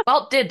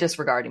 Walt did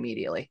disregard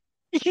immediately.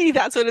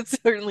 That's what it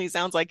certainly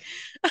sounds like.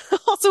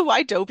 Also,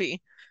 why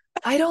Dopey?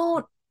 I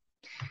don't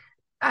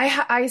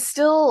I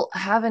still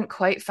haven't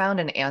quite found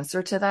an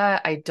answer to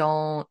that. I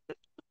don't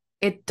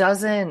it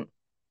doesn't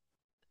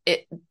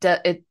it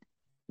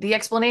the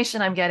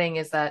explanation I'm getting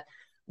is that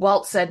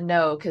Walt said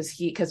no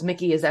because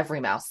Mickey is every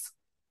mouse.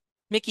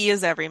 Mickey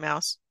is every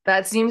mouse.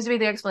 That seems to be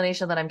the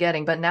explanation that I'm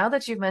getting. But now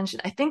that you've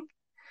mentioned, I think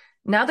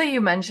now that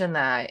you mention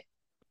that,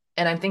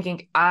 and I'm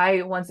thinking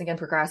I once again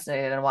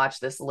procrastinated and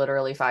watched this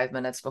literally 5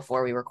 minutes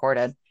before we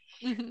recorded.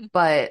 Mhm.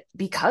 But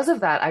because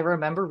of that, I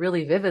remember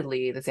really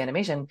vividly this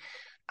animation.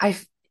 I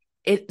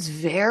it's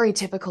very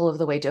typical of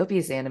the way Dopey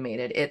is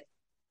animated.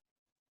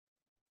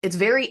 It's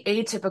very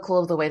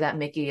atypical of the way that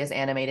Mickey is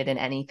animated in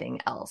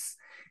anything else.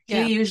 He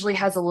Yeah, usually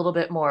has a little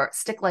bit more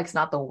stick like's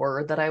not the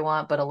word that I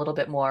want, but a little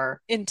bit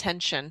more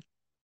intention,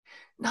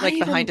 not like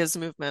behind even his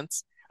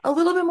movements. a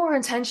little bit more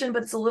intention,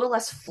 but it's a little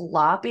less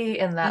floppy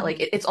in that like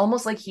Hmm. it's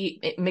almost like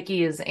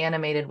Mickey is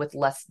animated with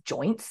less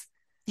joints,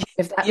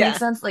 if that makes Yeah,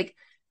 sense.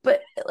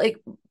 But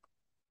like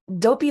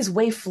Dopey's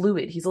way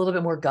fluid. He's a little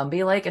bit more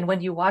Gumby like, and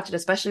when you watch it,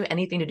 especially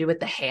anything to do with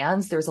the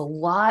hands, there's a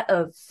lot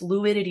of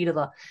fluidity to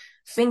the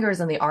fingers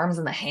and the arms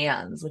and the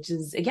hands, which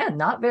is again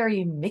not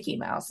very Mickey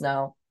Mouse.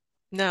 No.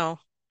 no.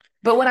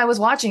 But when I was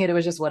watching it, it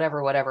was just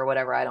whatever, whatever,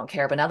 whatever. I don't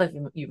care. But now that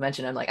you've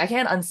mentioned it, I'm like, I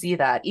can't unsee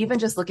that. Even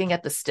just looking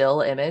at the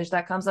still image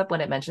that comes up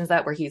when it mentions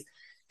that, where he's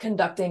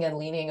conducting and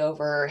leaning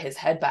over his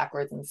head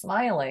backwards and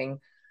smiling,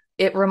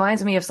 it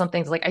reminds me of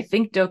something like I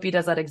think Dopey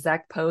does that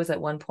exact pose at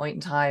one point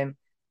in time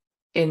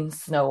in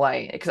Snow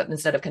White, except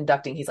instead of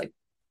conducting, he's like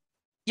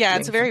Yeah,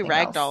 it's a doing very something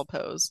else. ragdoll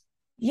pose.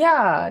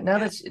 Yeah, now Yeah.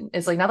 that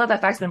it's like now that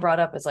that fact's been brought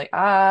up, it's like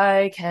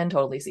I can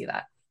totally see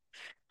that.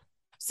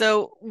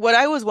 So what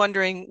I was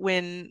wondering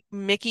when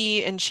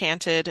Mickey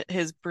enchanted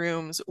his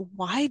brooms,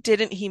 why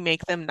didn't he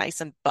make them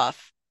nice and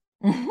buff?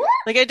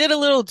 Like I did a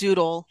little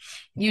doodle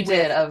You with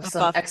did of a some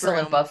buff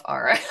excellent broom. buff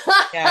art.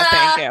 Yeah,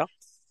 thank you.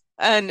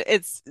 And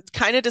it's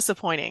kind of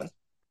disappointing.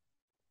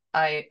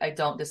 I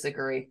don't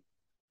disagree.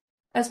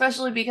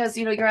 Especially because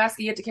you're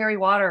asking it to carry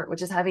water,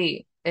 which is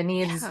heavy.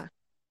 Yeah.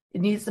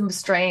 It needs some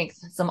strength,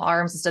 some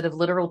arms instead of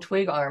literal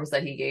twig arms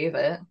that he gave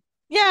it.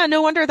 Yeah,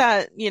 no wonder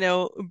that,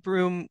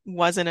 Broom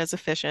wasn't as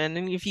efficient.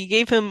 And if you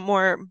gave him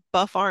more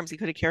buff arms, he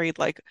could have carried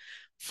like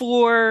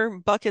 4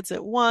 buckets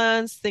at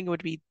once. Thing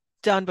would be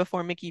done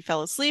before Mickey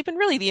fell asleep, and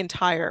really the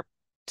entire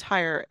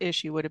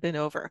issue would have been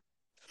over.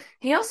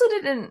 He also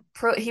didn't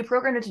he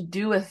programmed it to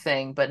do a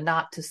thing, but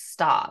not to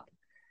stop.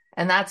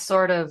 And that's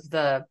sort of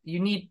there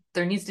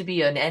needs to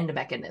be an end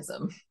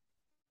mechanism.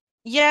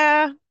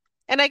 Yeah.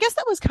 And I guess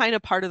that was kind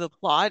of part of the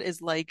plot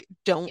is like,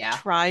 don't Yeah,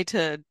 try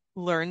to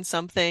learn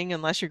something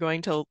unless you're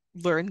going to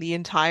learn the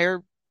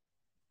entire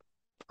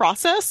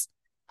process.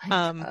 I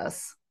Um,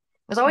 guess.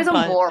 There's always a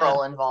but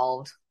moral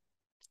involved.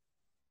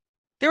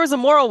 there was a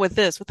moral with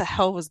this. What the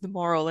hell was the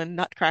moral in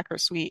Nutcracker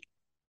Suite?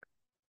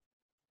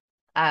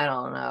 I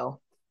don't know.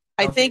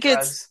 I Don't do think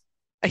it's,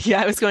 drugs.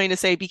 yeah, I was going to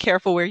say, be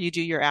careful where you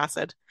do your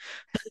acid.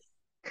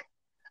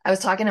 I was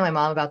talking to my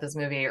mom about this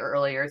movie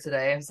earlier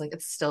today. I was like,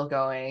 it's still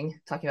going,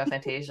 talking about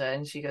Fantasia.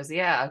 And she goes,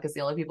 yeah, because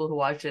the only people who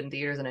watched it in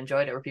theaters and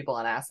enjoyed it were people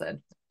on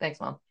acid. Thanks,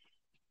 mom.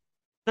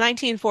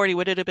 1940,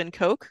 would it have been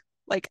Coke?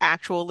 Like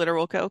actual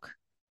literal Coke?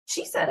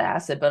 She said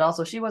acid, but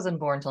also she wasn't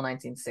born until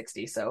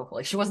 1960. So,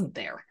 like, she wasn't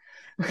there.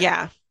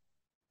 Yeah.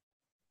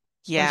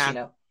 What does she Yeah.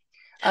 know?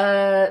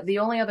 The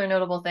only other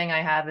notable thing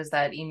I have is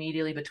that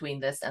immediately between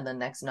this and the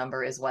next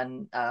number is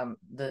when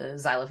the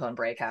xylophone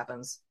break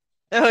happens.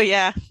 Oh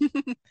yeah.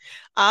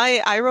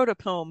 I wrote a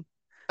poem.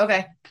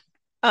 Okay,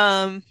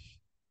 Um,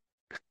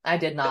 I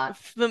did not.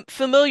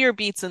 familiar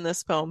beats in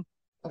this poem.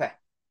 Okay.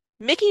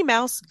 Mickey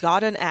Mouse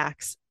got an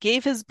axe,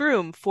 gave his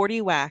broom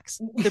 40 whacks.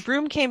 The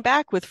broom came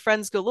back with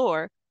friends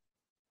galore.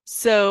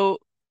 So,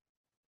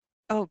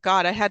 oh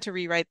God, I had to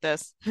rewrite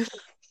this.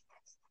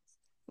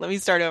 Let me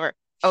start over.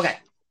 Okay.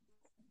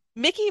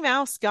 Mickey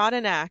Mouse got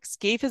an axe,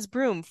 gave his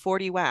broom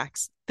 40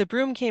 whacks. The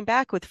broom came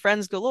back with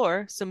friends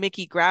galore, so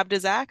Mickey grabbed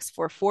his axe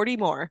for 40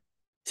 more.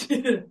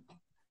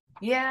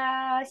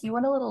 Yeah, he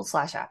went a little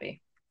slash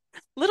happy,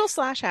 Little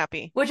slash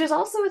happy. which is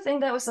also a thing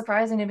that was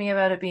surprising to me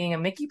about it being a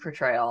Mickey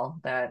portrayal.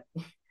 That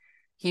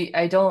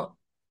I don't,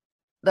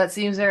 that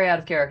seems very out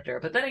of character.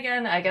 But then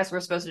again, I guess we're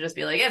supposed to just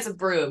be like, it's a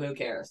broom, who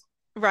cares?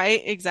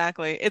 Right,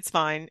 exactly. It's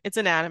fine. It's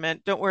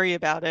inanimate. Don't worry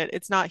about it.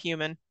 It's not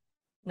human.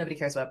 Nobody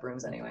cares about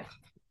brooms anyway.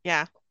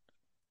 Yeah.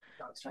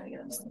 Dog's trying to get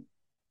in the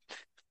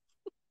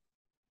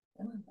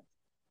room.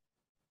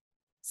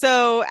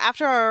 So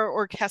after our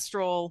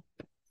orchestral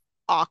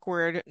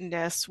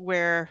awkwardness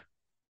where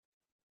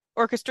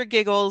orchestra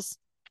giggles,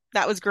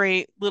 that was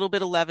great. Little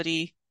bit of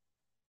levity.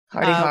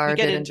 Hardy We Har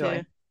get did into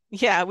enjoy,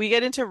 yeah, we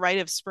get into Rite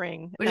of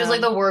Spring. which is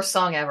like the worst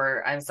song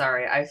ever. I'm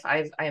sorry.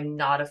 I am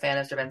not a fan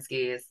of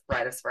Stravinsky's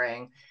Rite of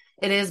Spring.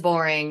 It is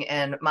boring,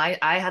 and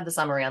I had the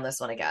summary on this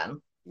one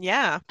again.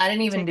 Yeah, I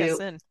didn't even take us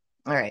do. in.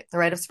 All right, the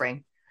Rite of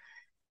Spring.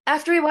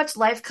 After we watched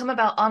life come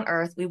about on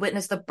Earth, we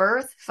witnessed the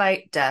birth,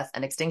 fight, death,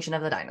 and extinction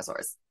of the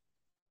dinosaurs.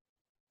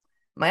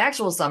 My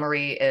actual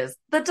summary is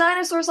the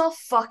dinosaurs all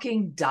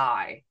fucking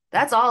die.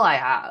 That's all I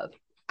have.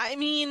 I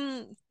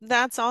mean,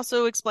 that's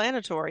also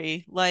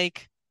explanatory.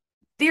 Like,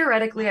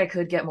 Theoretically, I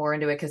could get more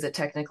into it because it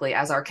technically,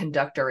 as our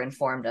conductor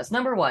informed us,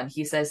 number one,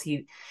 he says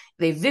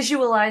they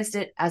visualized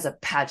it as a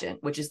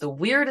pageant, which is the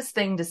weirdest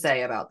thing to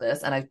say about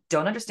this, and I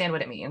don't understand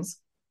what it means.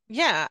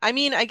 yeah, I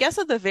mean, I guess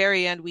at the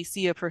very end we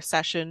see a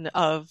procession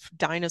of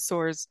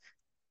dinosaurs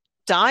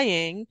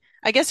dying.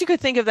 I guess you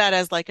could think of that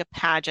as like a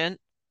pageant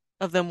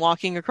of them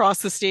walking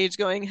across the stage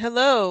going,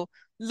 "Hello,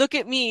 look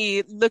at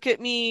me, look at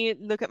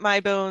my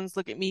bones,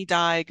 look at me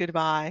die,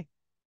 goodbye."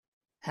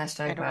 I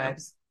Hashtag don't know.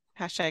 vibes.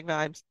 Hashtag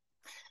vibes.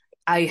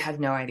 I have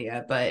no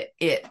idea, but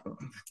it.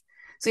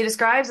 So he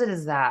describes it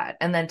as that,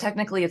 and then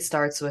technically it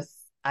starts with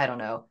I don't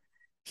know.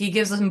 He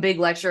gives them a big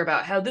lecture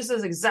about how this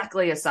is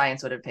exactly as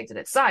science would have depicted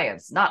it.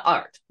 Science, not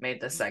art,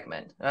 made this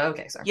segment.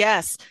 Okay, sir.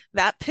 Yes,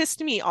 that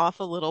pissed me off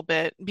a little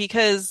bit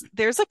because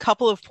there's a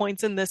couple of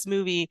points in this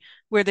movie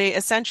where they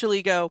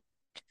essentially go,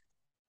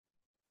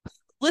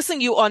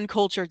 listen, you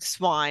uncultured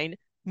swine,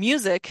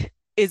 music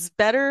is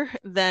better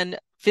than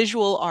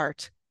visual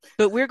art,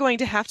 but we're going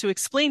to have to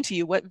explain to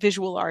you what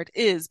visual art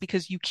is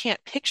because you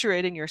can't picture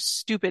it in your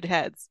stupid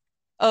heads.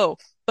 Oh,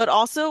 but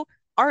also,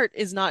 art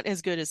is not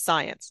as good as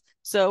science.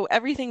 So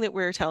everything that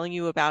we're telling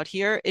you about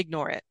here,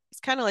 ignore it. It's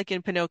kind of like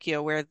in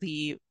Pinocchio, where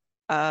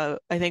I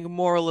think,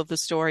 moral of the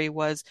story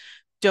was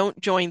don't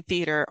join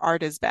theater,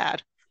 art is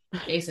bad.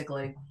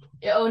 Basically.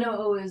 Oh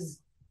no, it was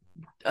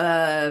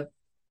uh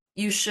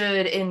you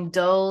should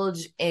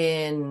indulge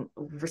in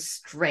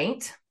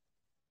restraint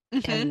Hmm.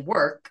 and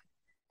work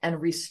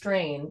and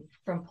restrain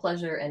from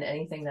pleasure and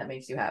anything that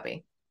makes you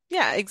happy.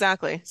 Yeah,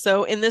 exactly.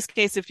 So in this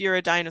case, if you're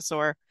a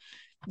dinosaur,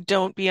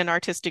 don't be an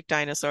artistic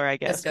dinosaur, I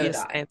Just guess. go Be a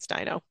die. science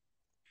dino.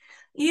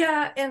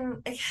 Yeah,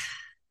 and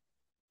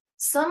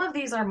some of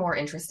these are more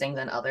interesting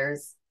than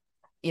others.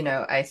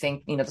 I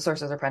think, The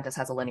Sorcerer's Apprentice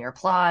has a linear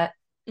plot.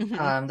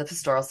 Hmm. The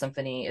Pastoral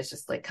Symphony is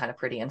just like kind of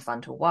pretty and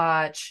fun to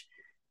watch.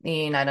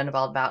 The Night on a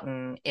Bald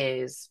Mountain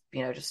is,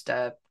 just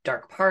a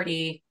dark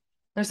party.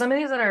 There's some of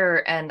these that are,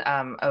 and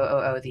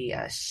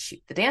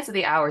the Dance of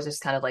the Hours is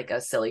kind of like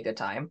a silly good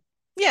time.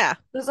 Yeah.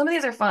 So some of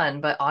these are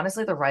fun, but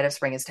honestly, the Rite of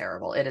Spring is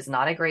terrible. It is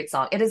not a great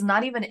song. It is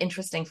not even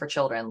interesting for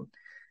children.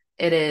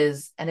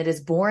 and it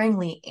is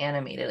boringly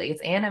animated. Like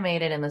it's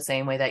animated in the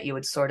same way that you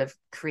would sort of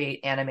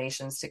create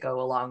animations to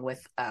go along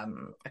with a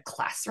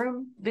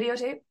classroom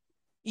videotape.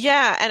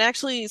 Yeah, and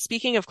actually,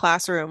 speaking of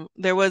classroom,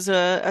 there was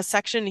a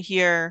section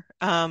here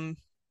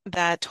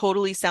that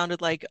totally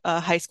sounded like a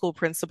high school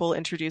principal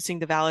introducing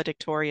the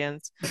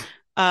valedictorians.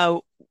 Uh,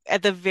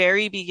 at the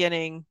very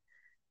beginning,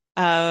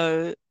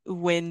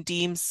 when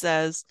Deems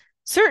says,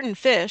 "Certain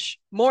fish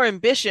more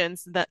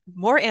ambitious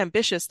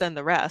than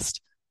the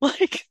rest,"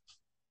 like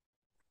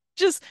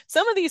just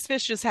some of these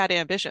fish just had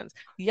ambitions.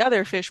 The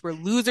other fish were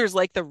losers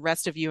like the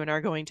rest of you and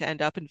are going to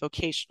end up in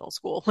vocational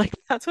school. Like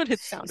that's what it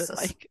sounded Jesus,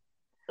 like.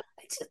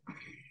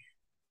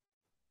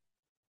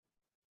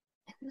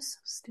 it was so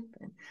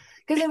stupid.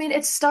 Because I mean,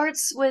 it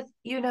starts with,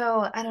 I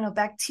don't know,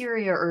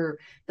 bacteria or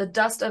the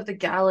dust of the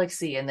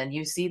galaxy, and then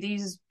you see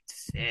these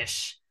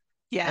fish,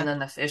 Yeah. and then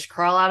the fish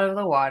crawl out of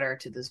the water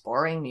to this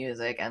boring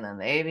music, and then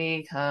they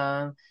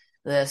become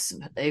this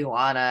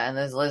iguana and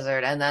this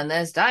lizard, and then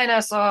this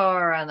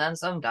dinosaur, and then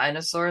some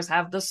dinosaurs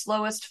have the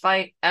slowest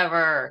fight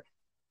ever.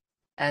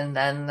 And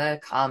then the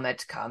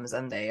comet comes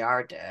and they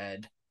are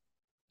dead.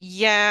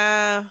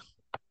 Yeah.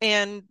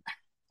 And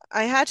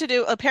I had to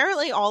do,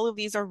 apparently, all of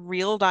these are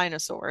real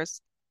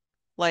dinosaurs.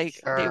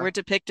 Like they were Sure.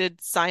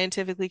 depicted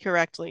scientifically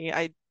correctly.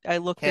 I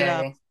looked it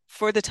up Okay.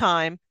 for the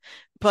time,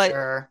 but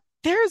Sure.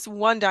 there's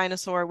one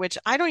dinosaur which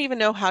I don't even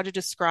know how to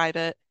describe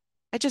it.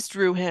 I just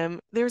drew him.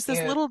 There's this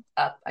You little,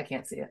 up. I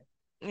can't see it.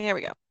 there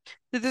we go.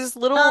 There's this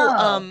little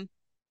Oh.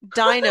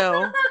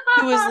 dino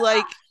who is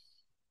like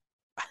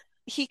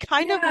he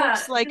kind of Yeah,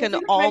 looks like the an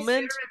big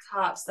almond.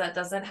 triceratops that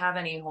doesn't have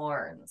any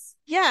horns.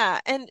 Yeah,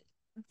 and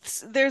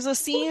there's a Well, they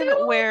scene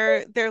all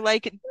where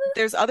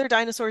there's other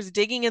dinosaurs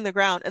digging in the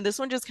ground, and this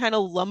one just kind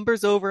of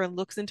lumbers over and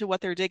looks into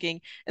what they're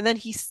digging, and then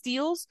he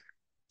steals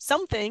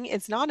something.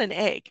 It's not an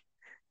egg.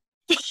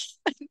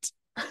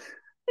 And,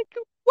 like,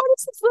 what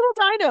is this little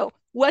dino?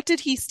 What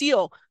did he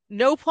steal?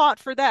 No plot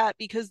for that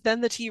because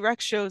then the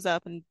T-Rex shows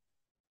up and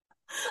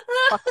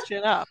fucks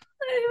shit up.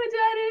 I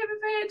didn't even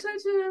pay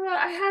attention to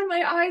that. I had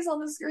my eyes on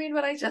the screen,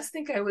 but I just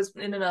think I was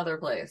in another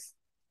place.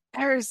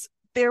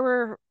 There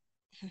were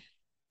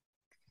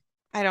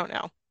I don't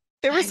know.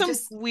 There were I some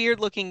just weird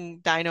looking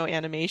dino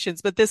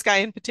animations, but this guy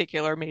in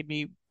particular made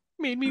me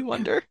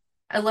wonder.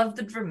 I love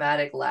the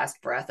dramatic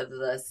last breath of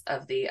the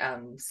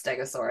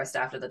Stegosaurus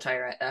after the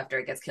tyrant after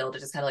it gets killed. It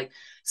just kind of like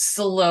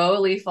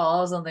slowly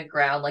falls on the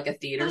ground like a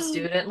theater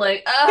student,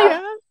 like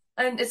Yeah.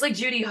 and it's like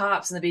Judy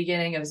Hopps in the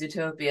beginning of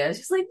Zootopia. It's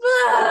just like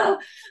ah!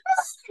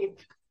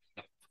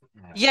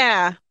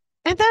 Yeah.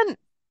 And then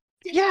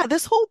yeah,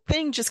 this whole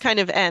thing just kind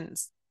of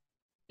ends.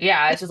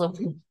 Yeah, It, it's just like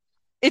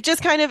it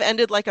just kind of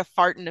ended like a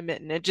fart in a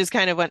mitten. It just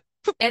kind of went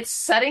it's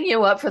setting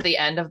you up for the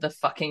end of the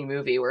fucking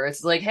movie where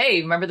it's like,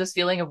 hey, remember this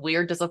feeling of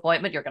weird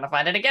disappointment? You're gonna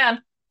find it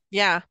again.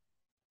 yeah.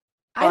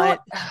 I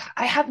don't, But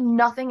I have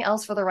nothing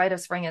else for the Rite of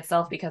Spring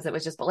itself because it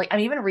was just, but like,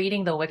 I'm even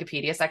reading the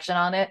Wikipedia section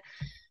on it,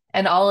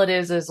 and all it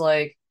is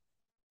like,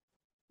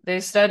 they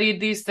studied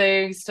these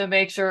things to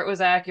make sure it was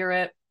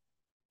accurate.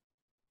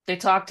 They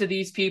talked to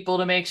these people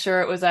to make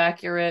sure it was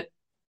accurate.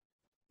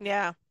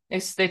 yeah.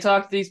 They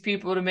talked to these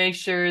people to make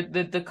sure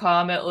that the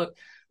comet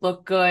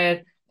looked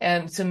good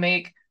and to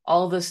make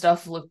all the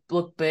stuff look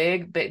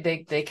big.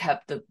 They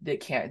kept the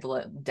can't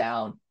let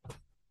down.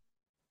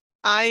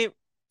 I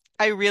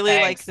I really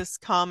like Thanks. this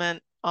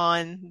comment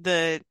on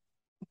the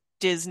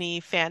Disney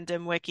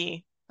fandom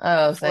wiki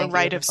Oh, for thank you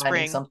Rite for of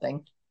finding Spring.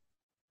 something.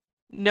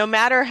 No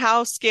matter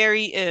how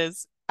scary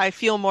is, I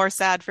feel more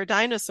sad for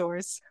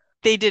dinosaurs.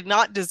 They did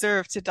not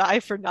deserve to die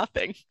for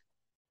nothing.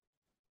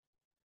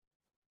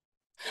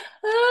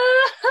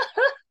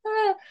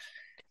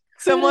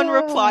 Someone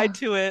replied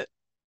to it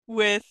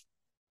with,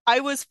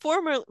 I was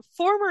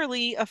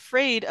formerly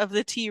afraid of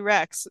the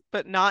T-Rex,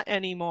 but not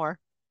anymore.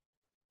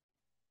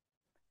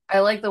 I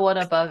like the one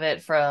above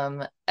it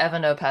from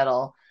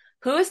Evanopedal.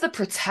 Who is the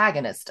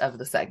protagonist of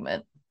the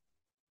segment?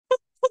 The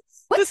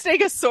What?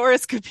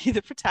 Stegosaurus could be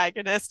the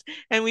protagonist,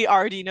 and we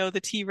already know the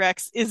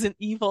T-Rex isn't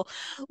evil.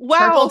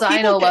 Purple Wow, people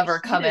Dino get Lover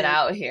coming heated.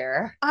 out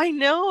here. I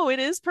know it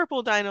is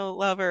Purple Dino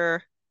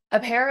Lover.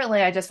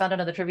 Apparently, I just found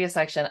another trivia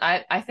section.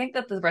 I think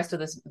that the rest of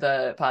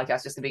the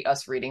podcast is gonna be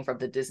us reading from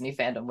the Disney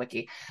fandom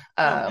wiki.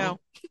 Oh Um, no.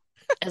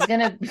 is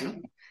gonna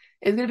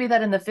is gonna be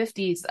that in the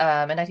 50s,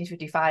 in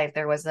 1955,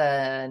 there was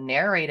a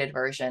narrated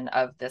version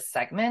of this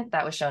segment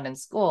that was shown in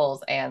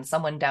schools, and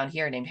someone down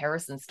here named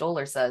Harrison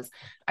Stoller says,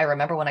 "I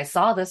remember when I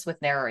saw this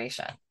with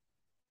narration.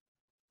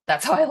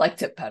 That's how I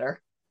liked it better."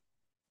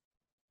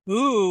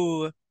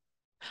 Ooh.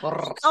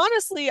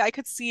 Honestly, I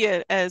could see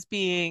it as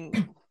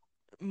being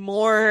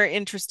more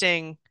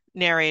interesting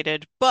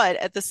narrated, but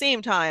at the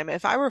same time,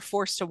 if I were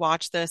forced to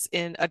watch this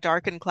in a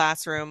darkened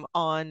classroom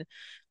on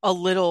a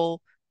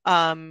little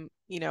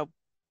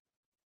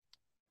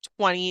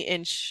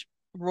 20-inch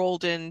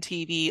rolled in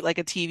TV, like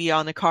a TV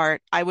on the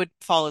cart, I would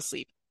fall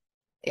asleep.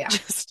 Yeah,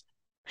 Just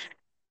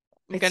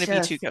I'm it's gonna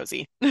be too just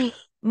cozy.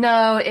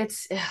 no,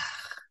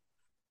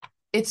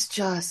 it's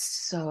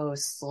just so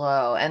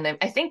slow, and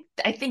I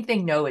think they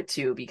know it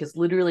too because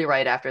literally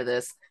right after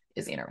this,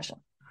 is the intermission.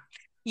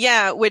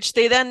 Yeah, which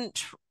they then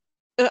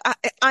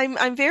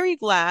I'm very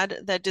glad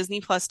that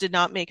Disney Plus did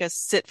not make us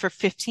sit for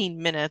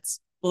 15 minutes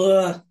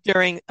Ugh.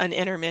 during an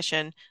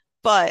intermission,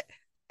 but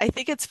I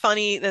think it's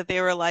funny that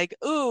they were like,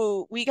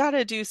 "Ooh, we got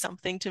to do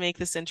something to make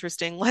this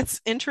interesting.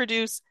 Let's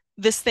introduce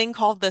this thing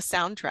called the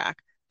soundtrack,"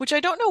 which I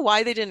don't know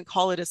why they didn't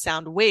call it a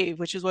sound wave,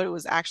 which is what it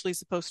was actually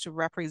supposed to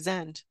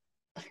represent.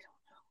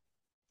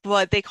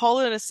 But they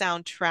call it a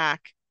soundtrack.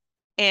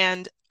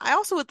 And I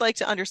also would like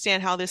to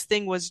understand how this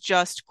thing was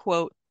just,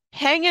 quote,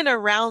 hanging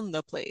around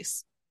the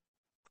place.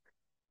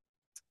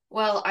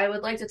 Well, I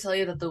would like to tell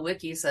you that the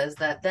wiki says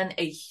that then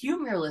a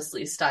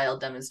humorlessly styled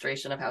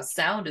demonstration of how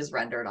sound is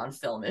rendered on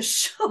film is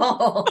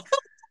shown.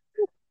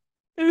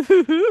 An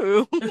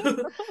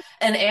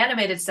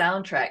animated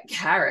soundtrack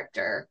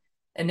character,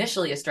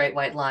 initially a straight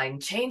white line,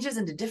 changes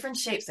into different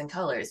shapes and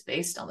colors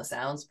based on the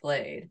sounds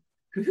played.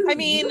 I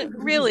mean,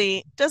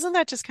 really, doesn't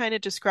that just kind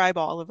of describe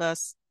all of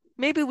us?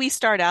 Maybe we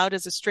start out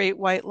as a straight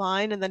white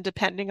line and then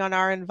depending on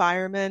our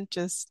environment,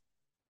 just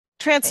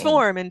Hey,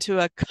 transform into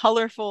a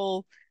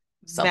colorful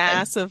something.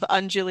 mass of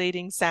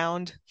undulating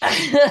sound.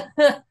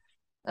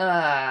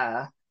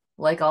 Ah,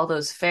 like all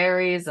those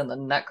fairies and the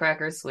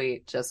Nutcracker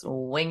Suite, just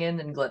winging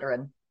and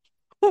glittering.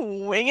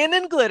 Winging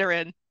and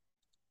glittering.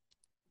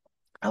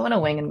 I want to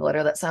wing and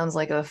glitter. That sounds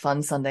like a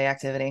fun Sunday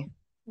activity.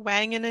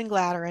 Wanging and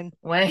glattering.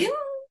 Wing and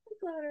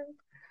glitter.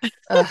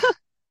 Ugh.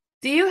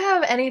 Do you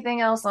have anything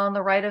else on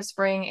the Rite of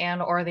Spring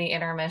and or the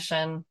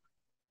intermission?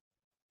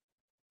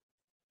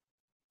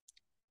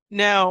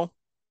 No.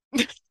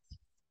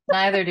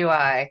 Neither do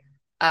I.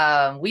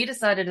 We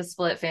decided to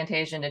split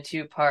Fantasia into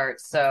two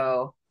parts,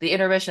 so the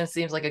intermission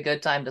seems like a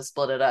good time to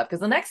split it up because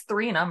the next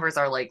three numbers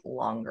are like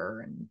longer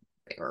and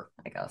bigger,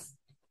 I guess.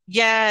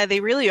 Yeah, they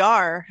really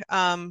are.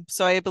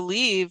 So I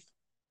believe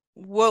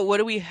what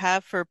do we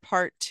have for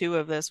part two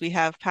of this? We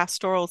have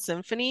Pastoral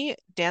Symphony,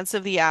 Dance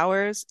of the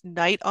Hours,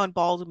 Night on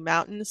Bald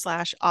Mountain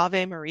slash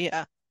Ave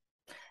Maria.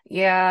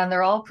 Yeah, and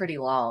they're all pretty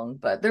long,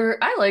 but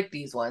I like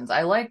these ones.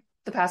 I like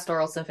the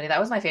Pastoral Symphony. That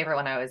was my favorite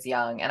when I was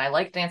young, and I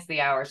liked Dance of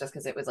the Hours just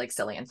because it was like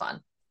silly and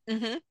fun.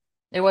 Hmm.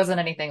 It wasn't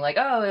anything like,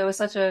 oh, it was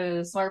such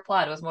a smart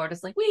plot. It was more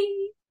just like,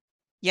 wee.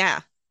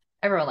 Yeah.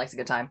 Everyone likes a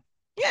good time.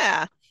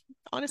 Yeah.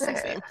 Honestly,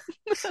 same.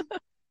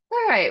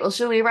 All right. Well,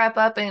 should we wrap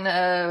up and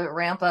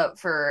ramp up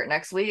for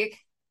next week?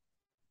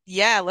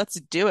 Yeah, let's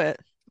do it.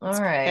 All Let's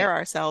right. prepare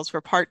ourselves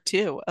for part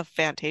two of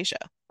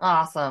Fantasia.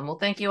 Awesome. Well,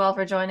 thank you all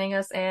for joining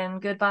us,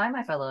 and goodbye,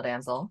 my fellow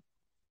damsel.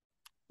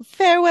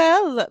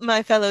 Farewell,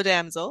 my fellow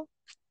damsel.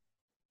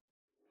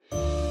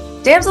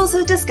 Damsels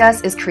Who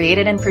Discuss is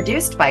created and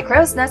produced by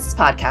Crow's Nest's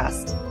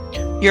podcast.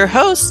 Your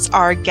hosts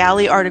are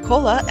Gally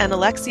Articola and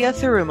Alexia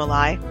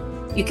Thirumalai.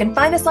 You can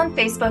find us on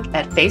Facebook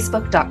at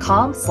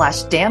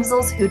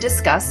facebook.com/damsels who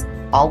discuss,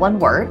 all one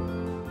word.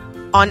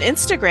 On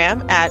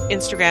Instagram at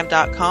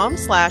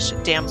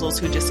instagram.com/damsels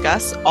who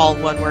discuss, all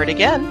one word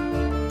again.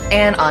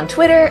 And on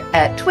Twitter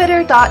at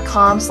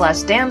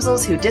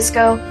twitter.com/damsels who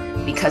disco,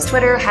 because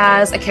Twitter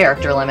has a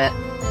character limit.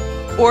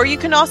 Or you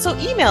can also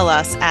email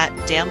us at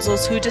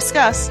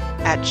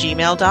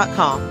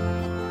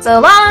damselswhodiscuss@gmail.com.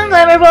 So long,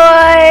 glamour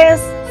boys!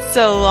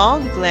 So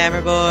long,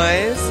 glamour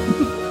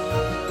boys.